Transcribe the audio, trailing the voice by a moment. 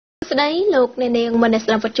ស្ដីលោកអ្នកនាងមនស្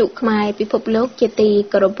ដាប់វត្ថុខ្មែរពិភពលោកជាទី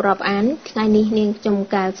គោរពរាប់អានថ្ងៃនេះនាងខ្ញុំ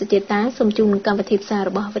កាលសុជាតាសូមជូនកម្មវិធីផ្សាយ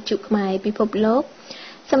របស់វត្ថុខ្មែរពិភពលោក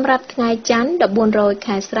សម្រាប់ថ្ងៃច័ន្ទ14រោច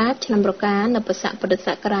ខែស្រាបឆ្នាំរកានៅពុទ្ធស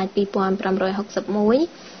ករាជ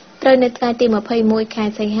2561ត្រូវនៅថ្ងៃទី21ខែ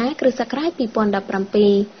សីហាគ្រិស្តសករាជ2017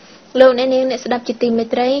លោកអ្នកនាងអ្នកស្ដាប់ជាទីមេ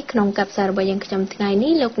ត្រីក្នុងកັບសាររបស់យើងខ្ញុំថ្ងៃ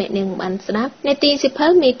នេះលោកអ្នកនាងបានស្ដាប់នេតិសិភៅ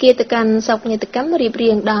មេគាតកម្មសោកនាដកម្មរៀប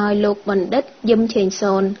រៀងដោយលោកបណ្ឌិតយឹមឆេង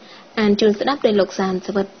សូនអានជូនស្ដាប់ដោយលោកសានស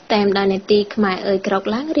វិតតាមដោយនេតិខ្មែរអើយក្រោក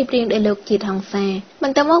ឡើងរៀបរៀងដោយលោកជាតិហង្សាប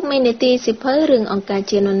ន្តមកមាននេតិសិភៅរឿងអង្គការ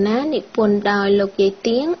ជានរណានិពន្ធដោយលោកយាយ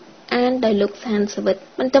ទៀងអានដោយលោកសានសវិត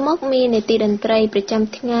បន្តមកមាននេតិតន្ត្រីប្រចាំ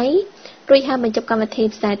ថ្ងៃរួចហើយបញ្ចប់កម្មវិធី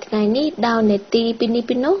ផ្សាយថ្ងៃនេះដោយនេតិពីនេះ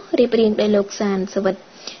ពីនោះរៀបរៀងដោយលោកសានសវិត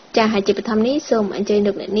ចាហើយជាបឋមនេះសូមអញ្ជើញ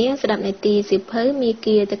លោកអ្នកនាងស្ដាប់នេតិសិភៅមេ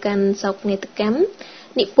គាតកម្មសោកនាដកម្ម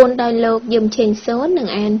និពន្ធដោយលោកយឹមឆេងសូននិង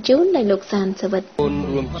អានជូនដោយលោកសានសវិត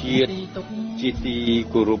រួមជាតិជាទី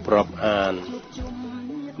គោរពរាប់អាន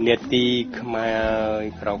នេតិខ្មែរ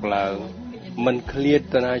ក្រោកឡើងមិនឃ្លាត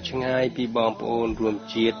ទៅណាឆ្ងាយពីបងប្អូនរួម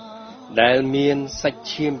ជាតិដែលមានសាច់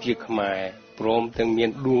ឈាមជាខ្មែរព្រមទាំងមាន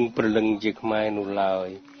ដួងព្រលឹងជាខ្មែរនោះឡើយ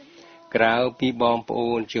ក្រៅពីបងប្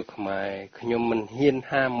អូនជាខ្មែរខ្ញុំមិនហ៊ាន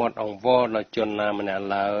ហាមាត់អង្វរដល់ជនណាម្នាក់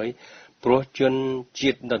ឡើយព្រោះជន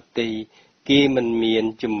ជាតិដទៃគេមិនមាន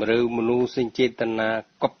ជំរឿមនោសញ្ចេតនា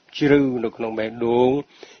កប់ជ្រៅនៅក្នុងបេះដូង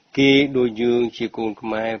គេដូចយើងជាកូនខ្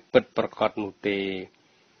មែរពិតប្រាកដនោះទេ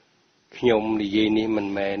ខ្ញុំនិយាយនេះមិន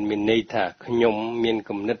មែនមានន័យថាខ្ញុំមាន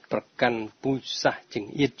គំនិតប្រកាន់ពូជសាសន៍ច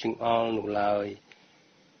ង្អៀតចង្អល់នោះឡើយ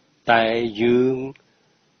តែយើង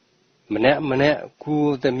ម្នាក់គួរ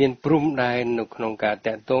តែមានព្រំដែននៅក្នុងការ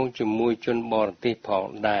តាក់ទងជាមួយជនបរទេសផង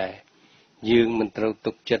ដែរយើងមិនត្រូវ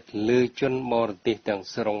ទុកចិត្តលើជនបរទេសទាំង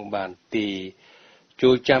ស្រុងបានទេចូ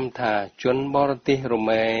លចាំថាជនបរទេសរ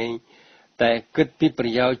មែងតែគិតពីប្រ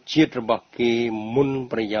យោជន៍ជាតិរបស់គេមុន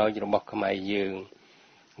ប្រយោជន៍របស់ខ្មែរយើង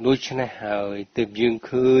ដូច្នេះហើយទើបយើង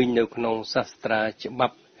ឃើញនៅក្នុងសាស្ត្រាច្បា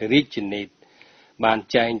ប់រាជនីតិបាន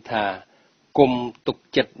ចែងថាគុំទុក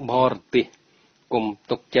ចិត្តបរទេសគុំ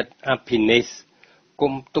ទុកចិត្តអភិនិស្ស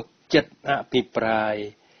គុំទុកចិត្តអភិប្រាយ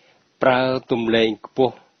ប្រើទំលែងខ្ព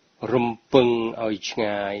ស់រំពឹងឲ្យឆ្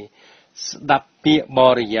ងាយស្ដាប់ពាក្យប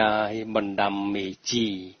រិយាយបណ្ដាំមេជី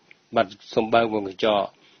បាទសូមបើកវងកញ្ចក់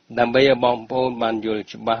ដើម្បីឲ្យបងប្អូនបានយល់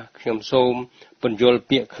ច្បាស់ខ្ញុំសូមពន្យល់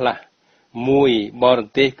ពាក្យខ្លះមួយបរ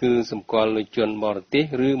ទេសគឺសម្គាល់លើជនបរទេស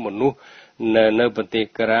ឬមនុស្សនៅប្រទេស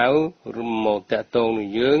ក្រៅឬមកតាក់ទងនឹង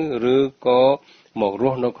យើងឬក៏មករ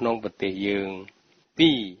ស់នៅក្នុងប្រទេសយើង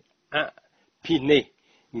2អភិនិស្ស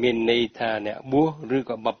មានន័យថាអ្នកបួសឬ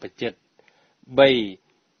ក៏បព្វជិត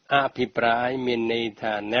3អភិប្រាយមានន័យ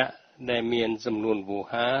ថាអ្នកដែលមានសំនួនវោ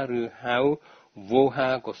ហាឬហៅវោហា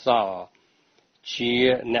កុសលជា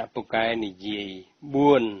អ្នកពូកែនិយាយ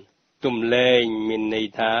4ទំលែងមានន័យ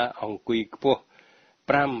ថាអង្គុយខ្ពស់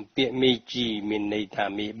5ពាក្យមេជីមានន័យថា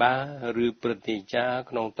មេបាឬព្រឹទ្ធាចារ្យ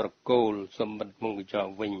ក្នុងត្រកូលសម្បត្តិមុខកញ្ច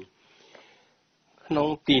ក់វិញក្នុង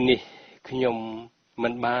ទីនេះខ្ញុំមិ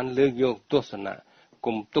នបានលើកយកទស្សនៈ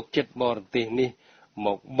គុំទុកចិត្តបរទេសនេះម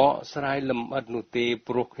កបកស្រាយលម្អិតនោះទេ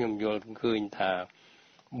ព្រោះខ្ញុំយល់ឃើញថា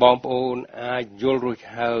បងប្អូនអាចយល់រួច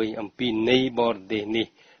ហើយអំពីន័យបរទេសនេះ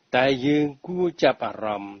តែយើងគួរចាប់អារ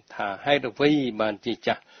ម្មណ៍ថាហេតុអ្វីបានជា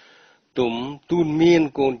ចាស់ទុំទូនមាន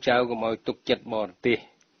កូនចៅកុំឲ្យទុកចិត្តបរទេស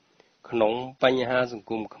ក្នុងបញ្ហាសង្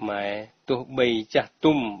គមខ្មែរទោះបីចាស់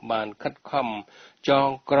ទុំបានខិតខំចង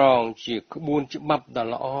ក្រងជាក្បួនច្បាប់ដ៏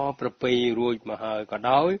ល្អប្រពៃរួចមកហើយក៏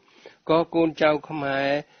ដោយក៏កូនចៅខ្មែរ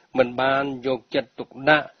មិនបានយកចិត្តទុក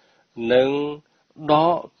ដាក់និងដ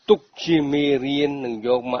កទុកជាមេរៀននិងយ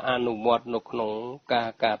កមកអនុវត្តនៅក្នុងការ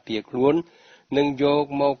ការពារខ្លួននិងយក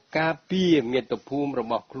មកការពារមាតុភូមិរ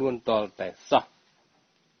បស់ខ្លួនតលតែសោះ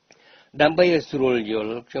ដើម្បីឲ្យស្រួលយ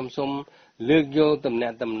ល់ខ្ញុំសូមលើកយកទំនា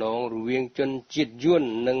ក់ទំនងរវាងជនជាតិយួន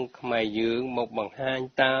និងខ្មែរយើងមកបង្ហាញ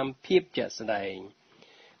តាមភាពជាក់ស្ដែង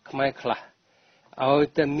ខ្មែរខ្លះឲ្យ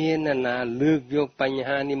តែមានអ្នកណាលើកយកបញ្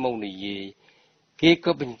ហានេះមកនិយាយគេ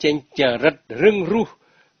ក៏បញ្ចេញចរិតរឹងរូស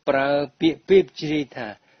ប្រើពាក្យពេបជ្រាយថា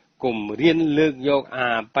គុំរៀនលើកយក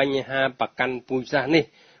បញ្ហាប្រកាន់ពូជសាសន៍នេះ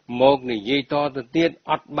មកនិយាយតទៅទៀត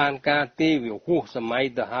អត់បានការទេវាហួសសម័យ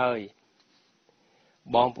ទៅហើយ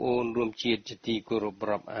បងប្អូនរួមជាតិជាទីគោរព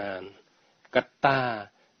រាប់អានកត្តា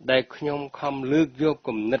ដែលខ្ញុំខំលើកយក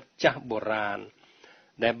គំនិតចាស់បុរាណ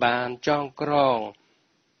ដែលបានចងក្រង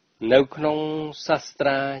នៅក្នុងសាស្ត្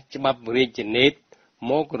រាច្បាប់រាជនីតិ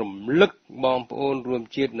មករំលឹកបងប្អូនរួម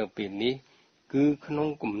ជាតិនៅពេលនេះគឺក្នុង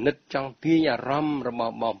គំនិតចង់ទាញអារម្មណ៍រប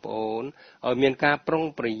ស់បងប្អូនឲ្យមានការប្រុង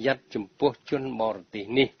ប្រយ័ត្នចំពោះជនបរទេស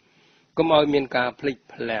នេះកុំឲ្យមានការភ្លេច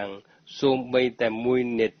ភ្លាំងសូម្បីតែមួយ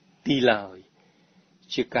នាទីឡើយ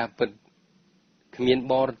ជាការពិតគ្មាន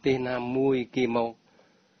បរទេសណាមួយគេមក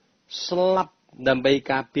ស្លាប់ដើម្បី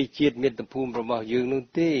ការពារជាតិមាតុភូមិរបស់យើងនោះ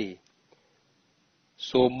ទេ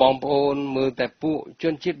សូមបងប្អូនមើលតែពួកជ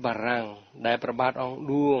នជាតិបារាំងដែលព្រះបាទអង្គ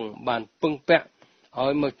ឌួងបានពឹងពាក់ឲ្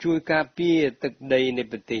យមកជួយការពារទឹកដីនៃ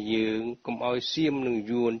ប្រទេសយើងកុំឲ្យសៀមនិង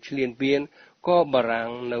យួនឈ្លានពានក៏បារាំង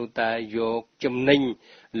នៅតែយកចំណេញ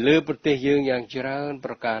លើប្រទេសយើងយ៉ាងច្រើន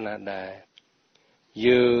ប្រការណាដែរ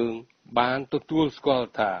យើងបានទទួលស្គាល់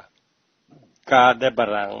ថាការដែលបា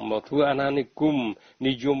រាំងមកធ្វើអាណានិគម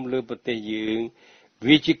និយមលើប្រទេសយើង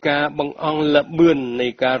វាជាការបង្អង់ល្បឿននៃ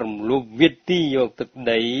ការរំលោភវាទីយកទឹក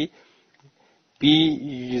ដីពី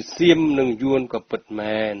សៀមនិងយួនក៏ពិត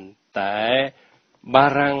មែនតែបា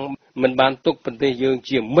រាំងមិនបានទុកប្រទេសយើង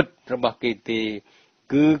ជាមិត្តរបស់គេទេ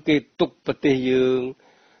គឺគេទុកប្រទេសយើង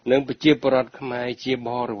និងប្រជាពលរដ្ឋខ្មែរជាប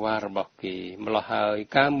រិវាររបស់គេម្ល៉េះហើយ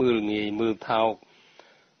ការមើលងាយមើលថោក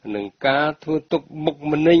និងការធ្វើទុកបុក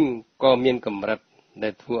ម្នេញក៏មានកម្រិតដែ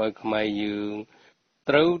លធ្វើឲ្យខ្មែរយើង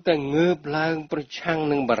ត្រូវតែងើបឡើងប្រឆាំង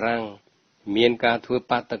នឹងបារាំងមានការធ្វើ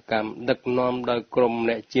បាតកម្មដឹកនាំដោយក្រុម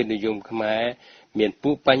អ្នកជាតិនិយមខ្មែរមាន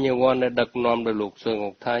ពួកបញ្ញវន្តដែលដឹកនាំដោយលោកសឿង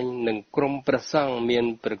អុកថាញ់និងក្រុមព្រះសង្ឃមាន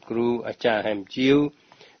ព្រះគ្រូអាចារ្យហែមជាវ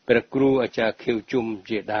ព្រះគ្រូអាចារ្យខៀវជុំ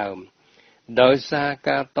ជាដើមដោយសារ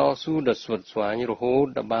ការតស៊ូដ៏ស្វិតស្វាញរហូត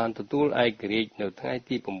ដល់បានទទួលឯករាជ្យនៅថ្ងៃ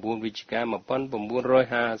ទី9វិច្ឆិកា1953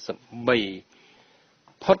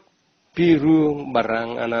ផុតពីរឿងបារាំង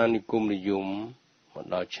អាណានិគមនិយមមក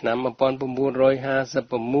ដល់ឆ្នាំ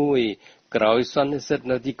1956ក្រោយសន្និសីទ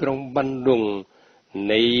នៅទីក្រុងបណ្ឌុង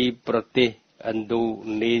នៃប្រទេសឥណ្ឌូ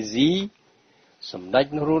នេស៊ីសម្ដេច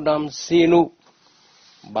នរោត្តមសីហនុ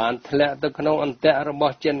បានធ្លាក់ទៅក្នុងអន្ទាក់រប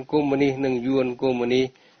ស់ចិនកុម្មុយនីសនិងយួនកុម្មុយនីស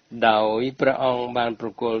ដោយព្រះអង្គបានប្រ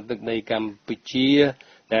គល់ទឹកដីកម្ពុជា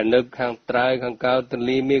ដែលនៅខាងត្រើយខាងកើតទន្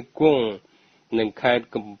លេមេគង្គនិងខេត្ត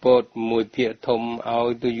កំពតមួយភាគធំឲ្យ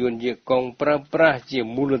ទៅយួនយាកុងប្រើប្រាស់ជា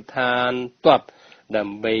មូលដ្ឋានទ័ពដើ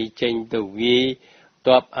ម្បីចេញទៅវាយ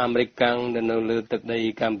ទ័ពអាមេរិកកាំងនៅលើទឹកដី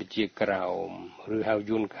កម្ពុជាក្រោមឬហៅ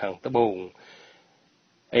យួនខាងត្បូង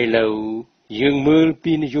ឥឡូវយើងមើល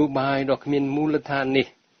ពីនយោបាយដ៏គ្មានមូលដ្ឋាននេះ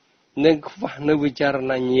និងខ្វះនៅវិចារ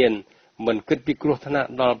ណញ្ញាណមិនគិតពីគ្រោះថ្នាក់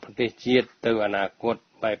ដល់ប្រទេសជាតិទៅអនាគត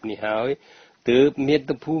បែបនេះហើយទើបមា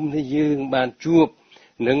តុភូមិនៃយើងបានជួប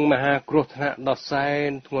នឹងមហាគ្រោះថ្នាក់ដ៏សែន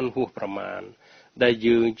ធ្ងន់ហួសប្រមាណដែល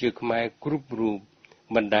យើងជាខ្មែរគ្រប់រូប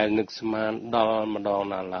មិនដែលនឹកស្មានដល់ម្ដង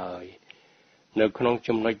ណាឡើយនៅក្នុង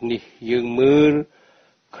ចំណុចនេះយើងមើល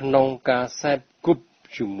ក្នុងការសែបគប់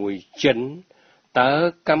ជាមួយចិនតើ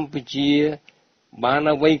កម្ពុជាបាន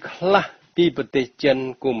អ្វីខ្លះពីប្រទេសចិន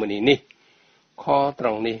កុម្មុយនីសនេះខត្រ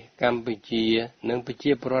ង់នេះកម្ពុជានិងប្រ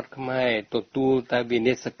ជាពលរដ្ឋខ្មែរទទួលតែវិ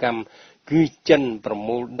និស្សកម្មគឺចិនប្រ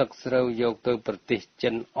មូលដឹកស្រូវយកទៅប្រទេសចិ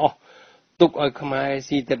នអស់ទុកឲ្យខ្មែរ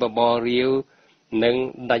ស៊ីតែបបររាវនិង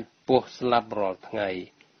ដាច់ពោះស្លាប់រាល់ថ្ងៃ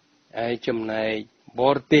ឯចំណែកប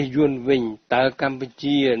រទេសយួនវិញតើកម្ពុ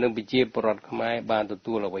ជានិងប្រជាពលរដ្ឋខ្មែរបានទ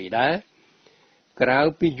ទួលអ្វីដែរក្រៅ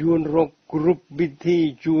ពីយួនរកគ្រប់វិធី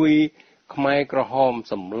ជួយខ្មែរក្រហម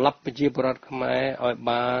សម្លាប់ប្រជាពលរដ្ឋខ្មែរឲ្យ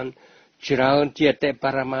បានច្រើនជាអតិប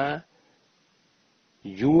រមា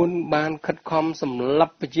យួនបានខិតខំសម្លា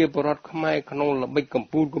ប់ប្រជាពលរដ្ឋខ្មែរក្នុងល្បិចកំ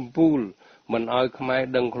ពូលមិនឲ្យខ្មែរ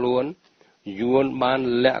ដឹងខ្លួនយួនបាន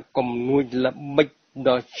លាក់គំនួចល្បិច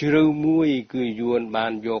ដ៏ជ្រៅមួយគឺយួនបា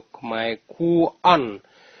នយកខ្មែរខួអន់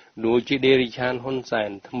ដូចជាដេរិឆានហ៊ុនសែន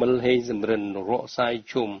ថ្មិលហេងសំរិនរកសាយ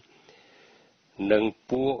ឈុំនិង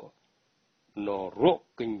ពួកនរក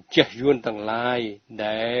កញ្ចេះយួនទាំងឡាយ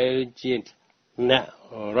ដែលជាអ្នក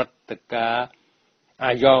រដ្ឋការ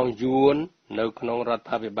អាយ៉ងយួននៅក្នុងរដ្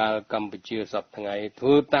ឋាភិបាលកម្ពុជាសពថ្ងៃធ្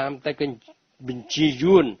វើតាមតែបញ្ជា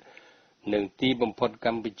យួននិងទីបំផុតក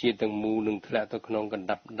ម្ពុជាទាំងមូលនឹងធ្លាក់ទៅក្នុងកណ្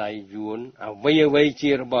ដាប់ដៃយួនអ្វី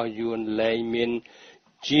ជារបស់យួនលែងមាន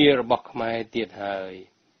ជារបស់ខ្មែរទៀតហើយ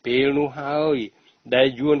ពេលនោះហើយដែល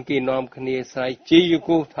យួនគេនាំគ្នាស្រែកជាយ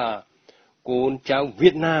គោថាកូនចៅវៀ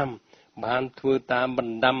តណាមបានធ្វើតាមប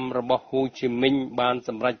ណ្ដាំរបស់ហ៊ូជីមិញបានស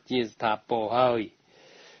ម្រេចជាស្ថាពរហើយ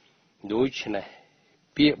ដូច្នេះ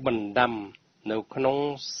ពាក្យបណ្ដាំនៅក្នុង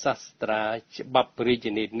សាស្ត្រាច្បាប់រាជ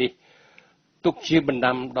នីតិនេះទុកជាបណ្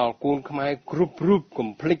ដាំដល់កូនខ្មែរគ្រប់រូបកុំ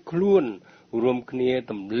ភ្លេចខ្លួនរួមគ្នា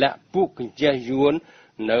ទម្លាក់ពួកកញ្ចេះយួន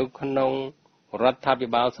នៅក្នុងរដ្ឋាភិ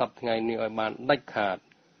បាលសប្តាហ៍ថ្ងៃនេះឲ្យបានដាច់ខាត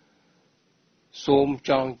សូម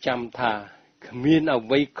ចងចាំថាគ្មានអ្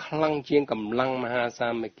វីខ្លាំងជាងកម្លាំងមហាសា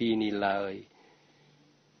មគ្គីនេះឡើយ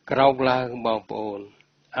ក្រោកឡើងបងប្អូន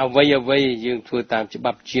អ្វីយើងធ្វើតាមច្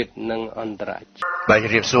បាប់ជាតិនិងអន្តរជាតិបាទជ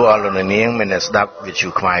ម្រាបសួរអស់លោកនាងមានអ្នកស្ដាប់វិទ្យុ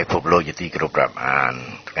ខ្មែរពិភពលោកជាទីគោរពរាប់អាន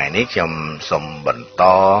ថ្ងៃនេះខ្ញុំសូមបន្ត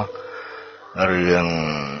រឿង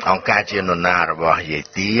អង្គការជានរណារបស់យាយ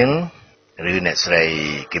ទៀង ឬអ្នកស្រី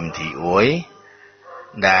គឹមធីអ៊ួយ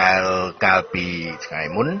ដែលកាលពីថ្ងៃ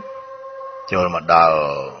មុនចូលមកដល់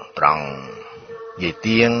ត្រង់យាយ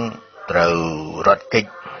ទៀងត្រូវរត់គេច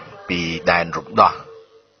ពីដែនរំដោះ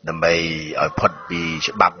ដើម្បីឲ្យផុតពី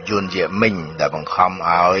ច្បាប់យួនជាមិញដែលបង្ខំ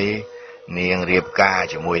ឲ្យនាងរៀបការ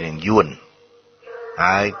ជាមួយនឹងយួន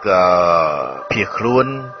ហើយក៏ភៀសខ្លួន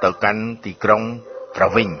ទៅកាន់ទីក្រុងត្រ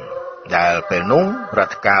វិញដែលពេលនោះរ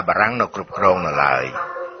ដ្ឋការបារាំងនៅគ្រប់គ្រងនៅឡើយ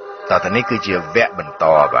តទៅនេះគឺជាវគ្គបន្ត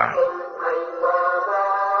បាទ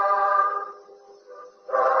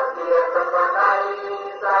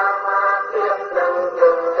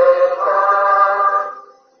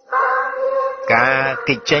ការ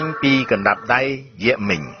គេចចេញពីកណ្ដាប់ដៃយៈ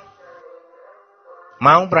មិញ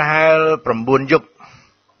ម៉ោងប្រហែល 9 យប់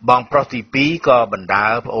បងប្រុសទី2ក៏បណ្ដើ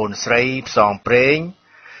រប្អូនស្រីផ្សងព្រេង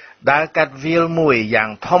ដើរកាត់វាលមួយយ៉ាង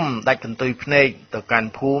ធំដាច់កន្ទុយភ្នែកទៅកាន់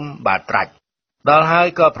ភូមិបាត្រាច់ដល់ហើយ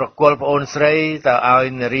ក៏ប្រគល់ប្អូនស្រីទៅឲ្យ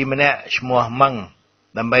នារីម្នាក់ឈ្មោះម៉ឹង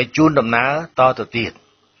ដើម្បីជូនដំណើរតទៅទៀត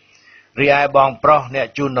រីឯបងប្រុសអ្នក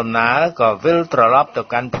ជូនដំណើរក៏វិលត្រឡប់ទៅ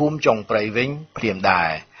កាន់ភូមិចុងព្រៃវិញភ្លាមដែរ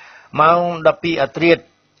ម៉ោង 12 អធ្រាត្រ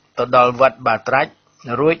ទៅដល់វត្តបាត្រាច់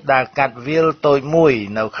រួចដើរកាត់វាលតូចមួយ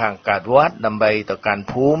នៅខាងកើតវត្តដើម្បីទៅកាន់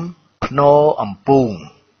ភូមិភ្នោអំពូង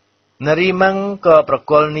នារីម៉ឹងក៏ប្រ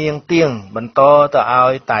គល់នាងទៀងបន្តទៅឲ្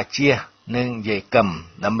យតាជៀសនិងយាយកឹម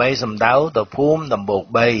ដើម្បីសម្ដៅទៅភូមិដំបូក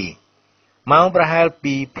3ម៉ោងប្រហែល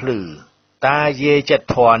 2 ភ្លឺតាយាយចិត្ត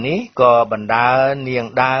ធរនេះក៏បណ្ដើរនាង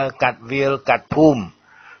ដើរកាត់វាលកាត់ភូមិ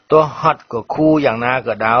ទោះហត់ក៏ខូយ៉ាងណា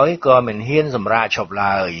ក៏ដោយក៏មិនហ៊ានសម្រាកឈប់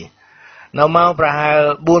ឡើយនៅម៉ោងប្រហែល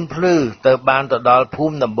 4 ភ្លឺទៅបានទៅដល់ភូ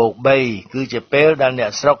មិដំបូក3គឺជាពេលដែលអ្ន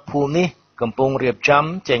កស្រុកភូមិនេះកំពុងរៀបចំ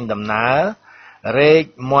ចេញដំណើររែក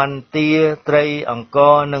មាន់ទាត្រីអង្ក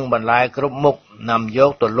រនិងបន្លែគ្រប់មុខនាំយ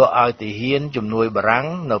កទៅលក់ឲ្យទាហានជំនួយបារាំង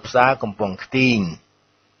នៅផ្សារកំពង់ខ្ទីង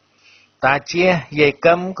តាជៀសយាយ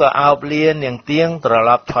កឹមក៏អោបលានាងទៀងត្រ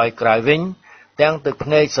ឡប់ថយក្រោយវិញទាំងទឹកភ្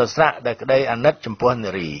នែកសស្រាក់ដែលក្តីអាណិតចំពោះ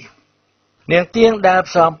នារីនាងទៀងដើរ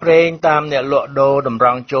ផ្សងព្រេងតាមអ្នកលក់ដូរតម្រ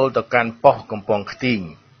ង់ចូលទៅកាន់ប៉ុស្តិ៍កំពង់ខ្ទីង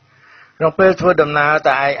ក្នុងពេលធ្វើដំណើរ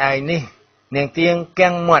តែឯងនេះនាងទៀង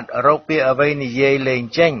កាំងមាត់រកពាក្យអ្វីនិយាយលេង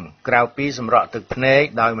ចេញក្រៅពីសម្រក់ទឹកភ្នែក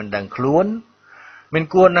ដោយមិនដឹងខ្លួនមិន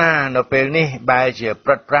គួរណានៅពេលនេះបែរជាព្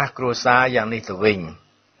រឹត្តប្រាសគ្រួសារយ៉ាងនេះទៅវិញ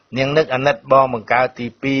នាងនឹកអាណិតបងបង្កើតទី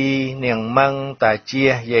2នាងម៉ឹងតាជៀ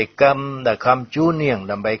សយាយកឹមដែលខំជូននាង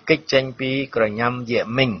ដើម្បីគេចចេញពីក្រញ៉ាំយៈ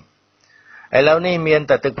មិញឥឡូវនេះមាន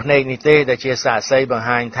តែទឹកភ្នែកនេះទេដែលជាសាក្សីបង្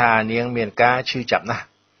ហាញថានាងមានការឈឺចាប់ណាស់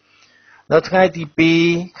នៅថ្ងៃទី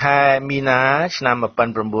2ខែមីនាឆ្នាំ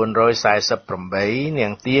 1948 នា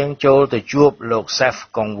ងទៀងចូលទៅជួបលោកសេហ្វ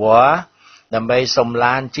កុងវ៉ាដើម្បីសុំ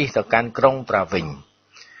ឡានជិះទៅកាន់ក្រុងត្រាវិញ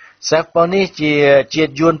សេហ្វប៉ុននេះជាជា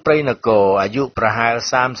តិយួនព្រៃនគរអាយុប្រហែល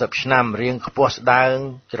30ឆ្នាំរាងខ្ពស់ស្ដើង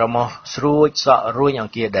ច្រមុះស្រួចសក់រួញអ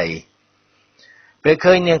ង្គាដីពេល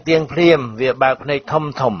ឃើញនាងទៀងភ្លាមវាបើកភ្នែកធំ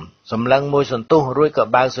សម្លឹងមួយសន្ទុះរួចក៏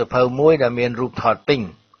បើកសៀវភៅមួយដែលមានរូបថតពេញ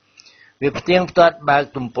វាផ្ទៀងផ្ទាត់បើក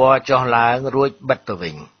ទំព័រចុះឡើងរួចបិទទៅវិ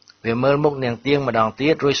ញវាមើលមុខនាងទៀងម្ដងទៀ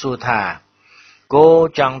តរួចសួរថាគោ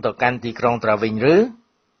ចង់ទៅកាន់ទីក្រុងត្រាវិញឬ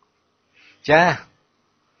ចា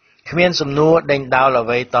គ្មានសំណួរដេញដោលអ្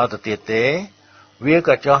វីតទៅទៀតទេវា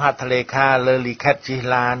ក៏ចុះហត្ថលេខាលើលិខិតជិះ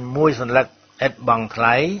ឡានមួយសន្លឹកឥតបង់ថ្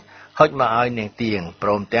លៃហុចមកឲ្យនាងទៀងព្រ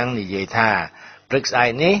មទាំងនិយាយថាព្រឹកស្អែ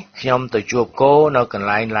កនេះខ្ញុំទៅជួបគោនៅកន្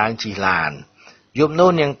លែងឡើងជិះឡានយប់នោះ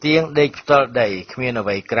នាងទៀងដេកផ្ទាល់ដីគ្មានអ្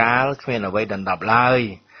វីក្រាលគ្មានអ្វីដណ្ដប់ឡើយ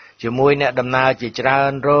ជាមួយអ្នកដំណើរជាច្រើ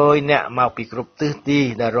នរយអ្នកមកពីគ្រប់ទិសទី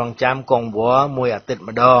ដែលរងចាំកងវ៉ាមួយអាទិត្យ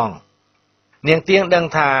ម្ដងនាងទៀងដឹង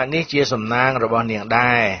ថានេះជាសំណាងរបស់នាង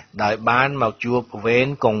ដែរដោយបានមកជួបវេន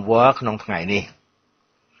កងវ៉ាក្នុងថ្ងៃនេះ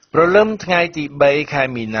ព្រលឹមថ្ងៃទី3ខែ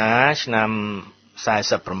មីនាឆ្នាំ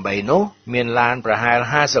48នោះមានឡានប្រហែល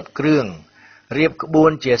50គ្រឿងរៀបក្បួ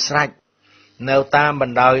នជាស្រេចនៅតាមប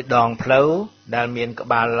ណ្ដោយដងផ្លូវដែលមានក្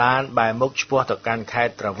បាលឡានបែរមុខឆ្ពោះទៅកាន់ខេ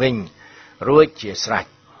ត្តត្រាវិញរួចជាស្រេច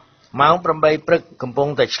ម៉ោង 8 ព្រឹកកំពុង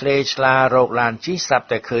តែឆ្លេឆ្លារកឡានជិះស្រាប់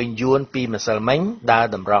តែឃើញយួនពីម្សិលមិញដើរ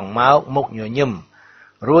តម្រង់មកមុខញញឹម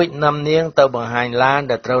រួចនាំនាងទៅបង្ហាញឡាន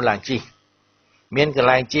ដែលត្រូវឡើងជិះមានកន្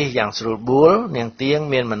លែងជិះយ៉ាងស្រួលបួលនាងទៀង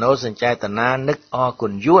មានមនោសញ្ចេតនានឹកអរគុ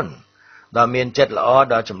ណយួនដ៏មានចិត្តល្អ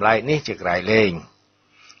ដល់ចម្លែកនេះជាក្រៃលែង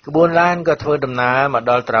ក្បួនឡានក៏ធ្វើដំណើរមក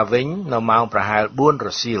ដល់ត្រាវិញនៅម៉ោងប្រហែល 4 រ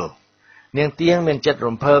សៀលនាងទៀងមានចិត្ត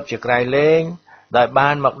រំភើបជាក្រៃលែងដោយបា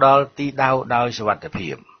នមកដល់ទីដៅដោយសុវត្ថិភា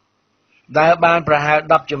ពដើរបានប្រហែល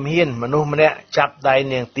10ជំហានមនុស្សម្នាក់ចាប់ដៃ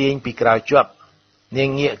នាងទៀងពីក្រោយជាប់នាង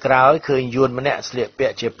ងាកក្រោយឃើញយួនម្នាក់ស្លៀកពា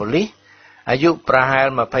ក់ជាប៉ូលីសអាយុប្រហែល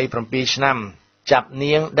27ឆ្នាំចាប់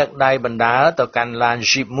នាងដឹកដៃបណ្ដាលទៅកាន់ឡាន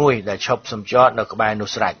ជីបមួយដែលឈប់សម្ចតនៅក្បែរនោះ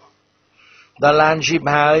ស្រេច ដល់ឡានជីប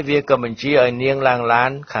ហើយវាក៏បញ្ជាឲ្យនាងឡើងឡា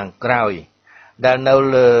នខាងក្រោយដែលនៅ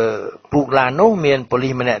លើពូកឡាននោះមានប៉ូលី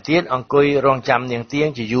សម្នាក់ទៀតអង្គុយរងចាំនាងទៀង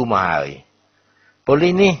ជាយូរមកហើយប៉ូលី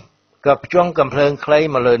សនេះក៏ភ្ជាប់កំភ្លើងខ្លី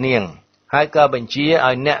មកលើនាងហើយក៏បញ្ជា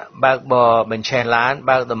ឲ្យអ្នកបើកបរបញ្ឆេះឡាន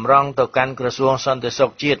បើកតម្រង់ទៅកាន់ក្រសួងសន្តិសុខ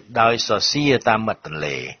ជាតិដោយសរសៀរតាមមាត់ទន្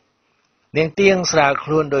លេនាងទៀងស្រាលខ្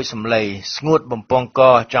លួនដោយសម្លេងស្ងួតបំពង់ក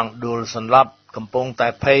ចង់ដួលសន្លប់កំពុងតែ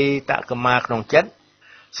ភ័យតកមាក្នុងចិត្ត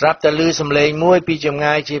ស្រាប់តែឮសំឡេងមួយពីចម្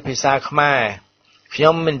ងាយជាភាសាខ្មែរខ្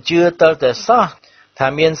ញុំមិនជឿទើបតែសោះថា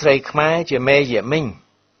មានស្រីខ្មែរជាមេយៈមីង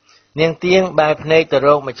នាងទៀងបែរភ្នែកទៅរ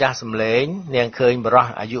កម្ចាស់សំឡេងនាងឃើញបរិះ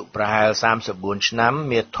អាយុប្រហែល34ឆ្នាំ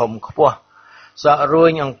មាឌធំខ្ពស់សក់រួ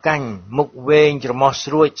ញអង្កាញ់មុខវែងច្រមុះ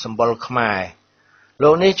ស្រួចសម្បុរខ្មែរលោ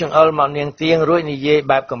កនេះចង្អុលមកនាងទៀងរួចនិយាយ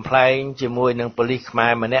បែបកំប្លែងជាមួយនឹងប៉ូលីសខ្មែ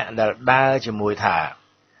រម្នាក់ដែលដើរជាមួយថា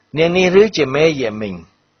នាងនេះឬជាមេយៈមីង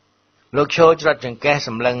លោកឈរច្រត់ចង្កេះស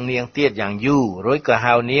ម្លឹងនាងទៀតយ៉ាងយូររួចក៏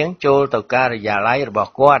ហៅនាងចូលទៅការិយាល័យរប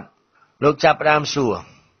ស់គាត់លោកចាប់ផ្ដើមសួរ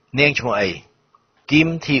នាងឈ្មោះអីគីម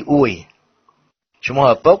ធីអ៊ួយឈ្មោះ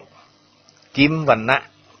ឪពុកគីមវណ្ណៈ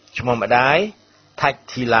ឈ្មោះម្ដាយថាច់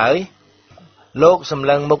ធីឡើយលោកសម្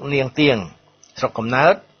លឹងមុខនាងទៀងស្រុកកំណើ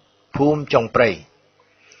តភូមិចុងព្រៃ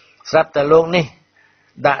ស្រាប់តែលោកនេះ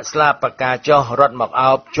ដាក់ស្លាបពកាចុះរត់មក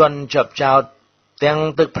អោបជន់ជាប់ចោតទាំង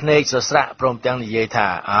ទឹកភ្នែកសស្រាក់ព្រមទាំងនិយាយថា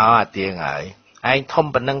អាទៀងហើយឯងធំ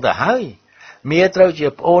ប៉ុណ្ណឹងទៅហើយមាត្រូវជា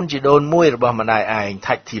ប្អូនជីដូនមួយរបស់ម្ដាយឯង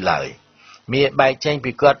ថាច់ធីឡើយមាបែកចេញ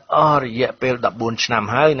ពីគាត់អស់រយៈពេល14ឆ្នាំ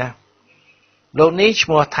ហើយណាលោកនេះឈ្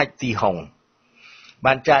មោះថាច់ទីហុង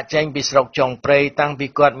បានចាក់ចេញពីស្រុកចុងព្រៃតាំងពី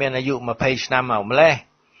គាត់មានអាយុ20ឆ្នាំមកម្លេះ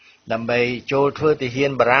ដើម្បីចូលធ្វើទាហា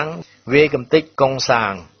នបារាំងវាយកំទេចកុងសា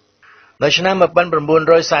ងនៅឆ្នាំ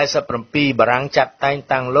1947បារាំងចាត់តែង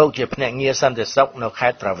តាំងលោកជាភ្នាក់ងារសន្តិសុខនៅខេ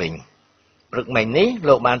ត្តត្រាវិញព្រឹកមិញនេះ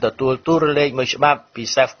លោកបានទទួលទូរលេខមួយច្បាប់ពី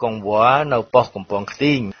សេហ្វកុងវ៉ានៅប៉ុស្តិ៍កំពង់ខ្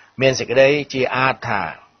ទីងមានសេចក្តីជាអាតថា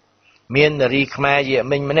មាននារីខ្មែរយៈ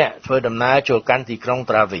មីងម្នាក់ធ្វើដំណើរចូលកាន់ទីក្រុង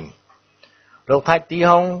ត្រាវិញលោកថាច់ទី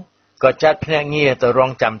ហុងក៏ចាត់ភ្នាក់ងារទៅរ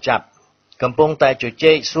ងចាំចាប់កំពុងតែជ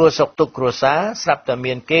ជែកសួរសុខទុក្ខគ្រួសារស្រាប់តែ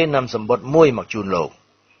មានគេនำសម្បត្តិមួយមកជូនលោក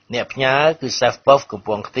អ្នកផ្ញើគឺសេហ្វប៉ុសកំព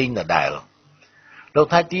ង់ខ្ទីងដដែលលោក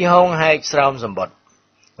ថាច់ទីហុងហែកស្រោមសម្បត្តិ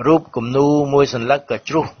រូបគំនូមួយសន្លឹកក៏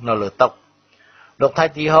ជ្រុះនៅលើតុលោកថា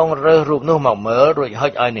ច់ទីហុងរើសរូបនោះមកមើលរួចហុ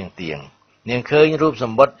ចឲ្យនាងទៀងនាងឃើញរូបស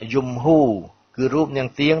ម្បត្តិយំហ៊ូគឺរូបនាង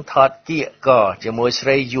ទៀងថតគៀកកជាមួយស្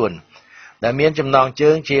រីយួនដែលមានចំណងជើ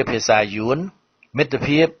ងជាភាសាយួនមិត្ត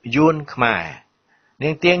ភាពយួនខ្មែរនា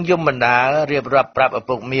ងទៀងយំបណ្ដារៀបរាប់ប្រាប់ឪ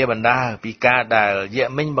ពុកមាបណ្ដាពីការដែលយៈ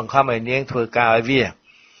មីងបង្ខំឲ្យនាងធ្វើការឲ្យវា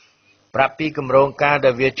ប្រាប់ពីគម្រោងការដែ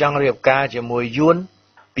លវាចង់រៀបការជាមួយយួន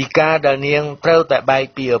ពីការដែលនាងត្រូវតែបែក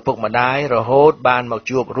ពីឪពុកម្ដាយរហូតបានមក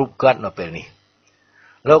ជួបរូបគាត់នៅពេលនេះ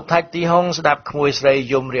លោកថាច់ទីហុងស្ដាប់ក្មួយស្រី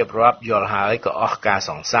យំរៀបរាប់យល់ហើយក៏អស់ការ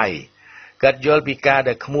សង្ស័យគាត់យល់ពីការ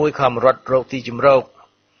ដែលក្មួយខំរត់រកទីជម្រក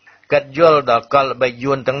គាត់យល់ដល់កលល្បិច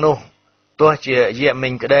យួនទាំងនោះទោះជាយៈមី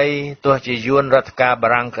ងក្តីទោះជាយួនរដ្ឋការបា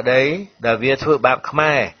រាំងក្តីដែលវាធ្វើបាបខ្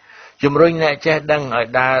មែរជំរុញអ្នកចេះដឹងឲ្យ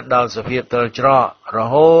ដើរដល់សភាពទល់ច្រករ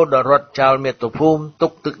ហូតដល់រត់ចោលមាតុភូមិទុ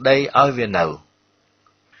កទឹកដីឲ្យវានៅ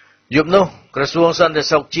យប់នោះក្រសួងសន្តិ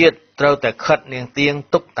សុខជាតិត្រូវតែខិតនាងទៀង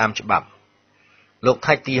ទុកតាមច្បាប់លោក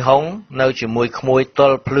ថាច់ទីហុងនៅជាមួយក្មួយទ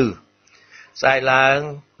ល់ភ្លឺស្អែកឡើង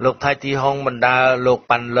លោកថាច់ទីហុងបណ្ដាលោក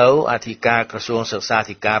ប៉ាន់ឡូវអធិការក្រសួងសិក្សា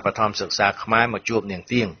ធិការបឋមសិក្សាខ្មែរមកជួបនាង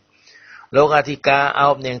ទៀងលោកអធិការអោ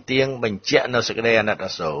បនាងទៀងបញ្ជាក់នៅសេចក្តីអាណិត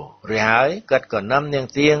អាសូររួចហើយគាត់ក៏នាំនាង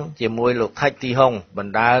ទៀងជាមួយលោកថាច់ទីហុងប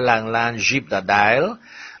ណ្ដាឡើងឡានជីបដដែល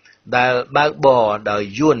ដែលបើកបរដោយ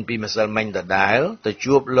យួនពីម្សិលមិញដដែលទៅ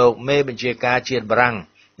ជួបលោកមេបញ្ជាការជាតិបារាំង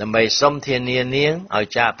ដើម្បីសុំធានានាងឲ្យ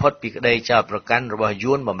ចាកផុតពីក្តីចោទប្រកាន់របស់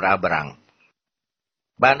យួនបម្រើបារាំង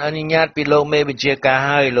បានអនុញ្ញាតពីលោកមេបញ្ជាការ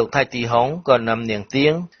ហើយលោកថាច់ទីហុងក៏នាំនាងទៀ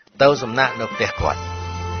ងទៅសំណាក់នៅផ្ទះគាត់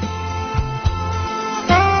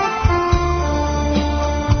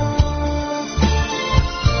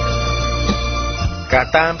ការ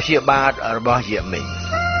តាមព្យាបាទរបស់យៈមីង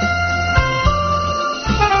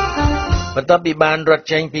បន្ទាប់ពីបានរត់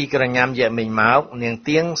ចេញពីក្រញាំយៈមីងមកនាង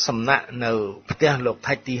ទៀងសំណាក់នៅផ្ទះលោក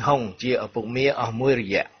ថាច់ទីហុងជាឪពុកមាអស់មួយរ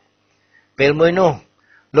យៈពេលមួយនោះ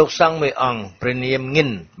លោកសង្ឃមួយអង្គព្រះនាមងិន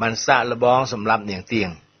បានសាកល្បងសម្លាប់នាងទៀង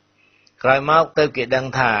ក្រោយមកទៅគេដឹង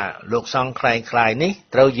ថាលោកសង្ឃខ្លែងនេះ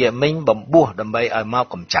ត្រូវយៈមីងបំពោះដើម្បីឲ្យមក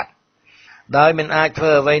កំចាត់ដោយមិនអាចធ្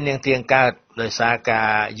វើអ្វីនាងទៀងកើតដោយសារការ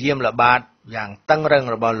យាមល្បាតយ៉ាងតឹងរឹង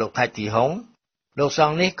របស់លោកថាច់ទីហុងលោកស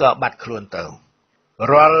ង្ឃនេះក៏បាត់ខ្លួនទៅ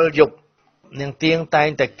រាល់យប់នាងទៀងតែង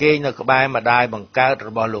តែគេងនៅក្បែរម្ដាយបង្កើតរ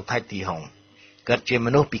បស់លោកថាច់ទីហុងគាត់ជាម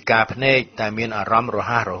នុស្សពិការភ្នែកតែមានអារម្មណ៍រ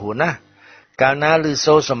ហ័សរហួនណាស់កាលណាឮ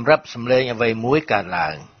សូរសម្រាប់សម្លេងអ្វីមួយកើតឡើ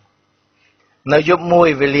ង នៅយប់មួយ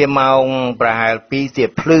វេលាម៉ោងប្រហែល2ទៀប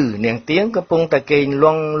ភ្លឺនាងទៀងកំពុងតែគេងល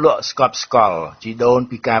ង់លក់ស្កប់ស្កល់ជីដូន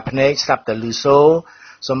ពីការភ្នែកស្រាប់តែលឺសូរ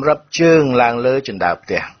សម្រាប់ជើងឡើងលើជណ្ដើរផ្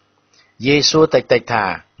ទះយេស៊ូតិចថា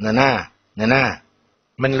ណ៎ណា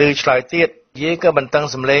មិនលឺឆ្លើយទៀតយេក៏បន្តឹង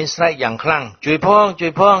សំឡេងស្រែកយ៉ាងខ្លាំងជួយផ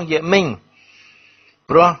ងយេមីង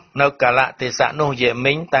ព្រោះនៅកាលៈទេសៈនោះយេ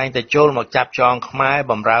មីងតែងតែចូលមកចាប់ចងខ្មែរ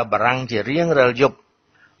បម្រើបារាំងជារៀងរាល់យប់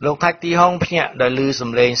លោកថាច់ទីហុងភ្ញាក់ដោយឮ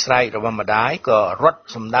សំឡេងស្រែករបស់ម្ដាយក៏រត់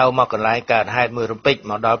សម្ដៅមកកន្លែងកើតហេតុមួយរំពេច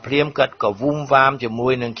មកដល់ព្រាមគាត់ក៏វូមវ៉ាមជាមួ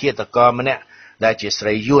យនឹងឃាតករម្នាក់ដែលជាស្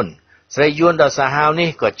រីយួនដ៏សាហាវនេះ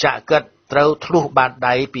ក៏ចាក់គាត់ត្រូវធ្លុះបាត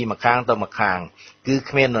ដៃពីម្ខាងទៅម្ខាងគឺ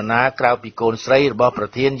គ្មាននរណាក្រៅពីកូនស្រីរបស់ប្រ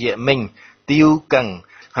ធានយេមីងទីវកឹង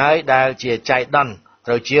ហើយដែលជាចៃដន្យ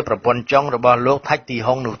ត្រូវជាប្រពន្ធចុងរបស់លោកថាច់ទី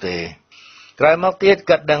ហុងនោះទេក្រោយមកទៀត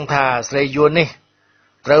គាត់ដឹងថាស្រីយួននេះ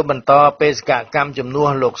ត្រូវបន្តបេសកកម្មជំនួស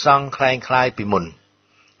លោកសង្ឃคล้ายពីមុន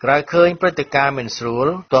ក្រោយឃើញព្រឹត្តិការណ៍មិនស្រួល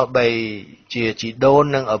ទោះបីជាជីដូន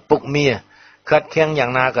និងឪពុកមាខិតខៀងយ៉ា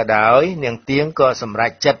ងណាក៏ដោយនាងទៀងក៏សម្រេ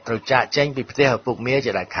ចចិត្តត្រូវចាកចេញពីផ្ទះឪពុកមា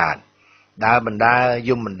ជាដាច់ខាតដើរបណ្ដើរ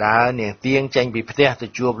យំបណ្ដើរនាងទៀងចេញពីផ្ទះទៅ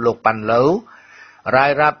ជួបលោកប៉ាន់ឡូរា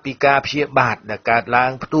យរាប់ពីការព្យាបាទដែលកើតឡើ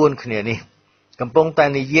ងផ្ទួនគ្នានេះកំពុងតែ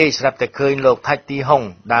និយាយស្រាប់តែឃើញលោកថាច់ទីហុង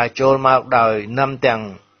ដើរចូលមកដោយនឹមទាំង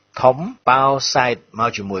ធំប៉ោសែតមក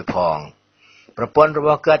ជាមួយផងប្រពន្ធរប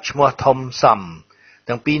ស់គាត់ឈ្មោះធំសំ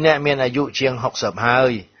ទាំងពីរនាក់មានអាយុជាង60ហើ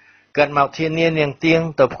យគាត់មកធានានាងទៀង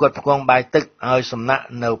ទៅផ្គត់ផ្គង់បាយទឹកឲ្យសំណាក់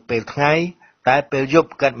នៅពេលថ្ងៃតែពេលយប់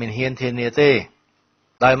គាត់មិនហ៊ានធានាទេ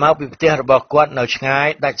ដោយមកពីផ្ទះរបស់គាត់នៅឆ្ងាយ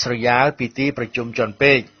ដាច់ស្រយាលពីទីប្រជុំជន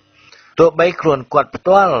ពេកទោះបីខ្លួនគាត់ផ្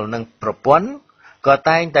ទាល់នឹងប្រពន្ធក៏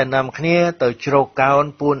តែងតែនាំគ្នាទៅជ្រកកោន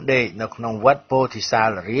ពួនដេកនៅក្នុងវត្តពោធិសាល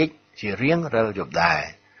រាជជារៀងរាល់យប់ដែរ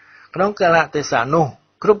ក្នុងកាលៈទេសៈនោះ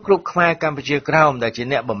គ្រប់ខ្មែរកម្ពុជាក្រោមដែលជា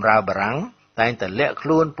អ្នកបម្រើបារាំងតែងតែលាក់ខ្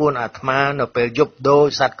លួនពួនអាត្មានៅពេលយប់ដូច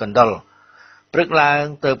សត្វកណ្ដុរព្រឹកឡើង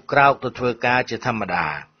ទៅក្រោកទៅធ្វើការជាធម្មតា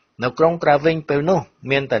នៅក្រុងត្រាវិញពេលនោះ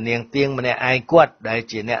មានតែនាងទៀងម្នាក់ឯងគាត់ដែល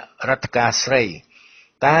ជាអ្នករដ្ឋការស្រី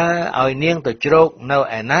តើឲ្យនាងទៅជ្រកនៅ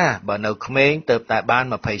ឯណាបើនៅក្មេងទៅតែបាន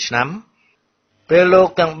20ឆ្នាំពេលលោក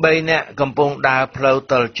ទាំង3នាក់កំពុងដើរផ្លូវ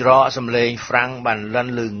ទល់ច្រកសំឡេងហ្វ្រាំងបានលិន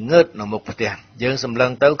លឺងើតនៅមុខផ្ទះយើងសម្លឹ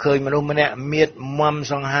ងទៅឃើញមនុស្សម្នាក់មៀតមំ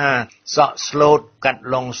សង្ហាសក់ស្លូតកាត់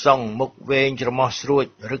ឡុងសុងមុខវែងច្រមុះស្រួច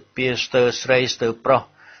រឹកពៀស្ទើស្រីស្ទើប្រុស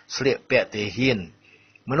ស្លៀកពាក់ទាហាន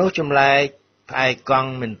មនុស្សចម្លែកផ្អែកក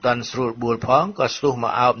ង់មិនទាន់ស្រួលបួលផងក៏ស្ទុះម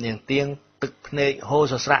កអោបនាងទៀងទឹកភ្នែកហូរ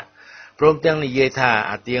សស្រាក់ព្រមទាំងនិយាយថា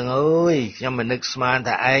អាទៀងអើយខ្ញុំមិននឹកស្មាន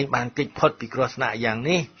ថាឯងបានគេចផុតពីគ្រោះថ្នាក់យ៉ាង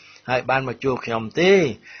នេះហើយបានមកជួបខ្ញុំទេ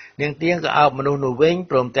នាងទៀងក៏អោបមនុស្សនោះវិញ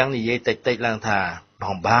ព្រមទាំងនិយាយតិចៗឡើងថាប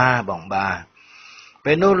ងបា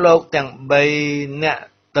ពេលនោះលោកទាំង3នាក់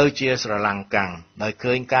ទៅជាស្រឡង្កាំងដោយ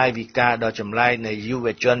ឃើញកាយវិការដ៏ចម្លែកនៃយុវ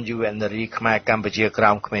ជនយុវនារីខ្មែរកម្ពុជាក្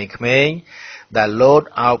រោមក្មេងៗដែលលោត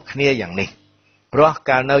អោបគ្នាយ៉ាងនេះព្រោះ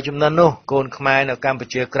កាលនៅជំនាន់នោះកូនខ្មែរនៅកម្ពុ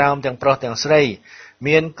ជាក្រោមទាំងប្រុសទាំងស្រី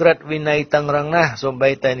មានក្រឹតវិន័យតឹងរឹងណាស់សូម្បី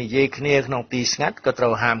តែនិយាយគ្នាក្នុងទីស្ងាត់ក៏ត្រូ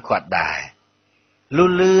វហាមឃាត់ដែរ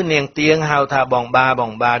លឺនាងទៀងហៅថាបងបា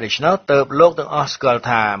ដូច្នោះទើបលោកទាំងអស់ស្គាល់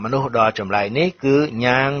ថាមនុស្សដ៏ចម្លែកនេះគឺ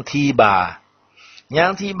ញ៉ាងធី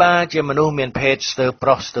បាជាមនុស្សមានភេទស្ទើរប្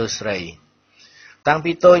រុសស្ទើរស្រីតាំង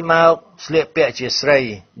ពីតូចមកស្លៀកពាក់ជាស្រី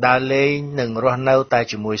ដើរលេងនិងរស់នៅតែ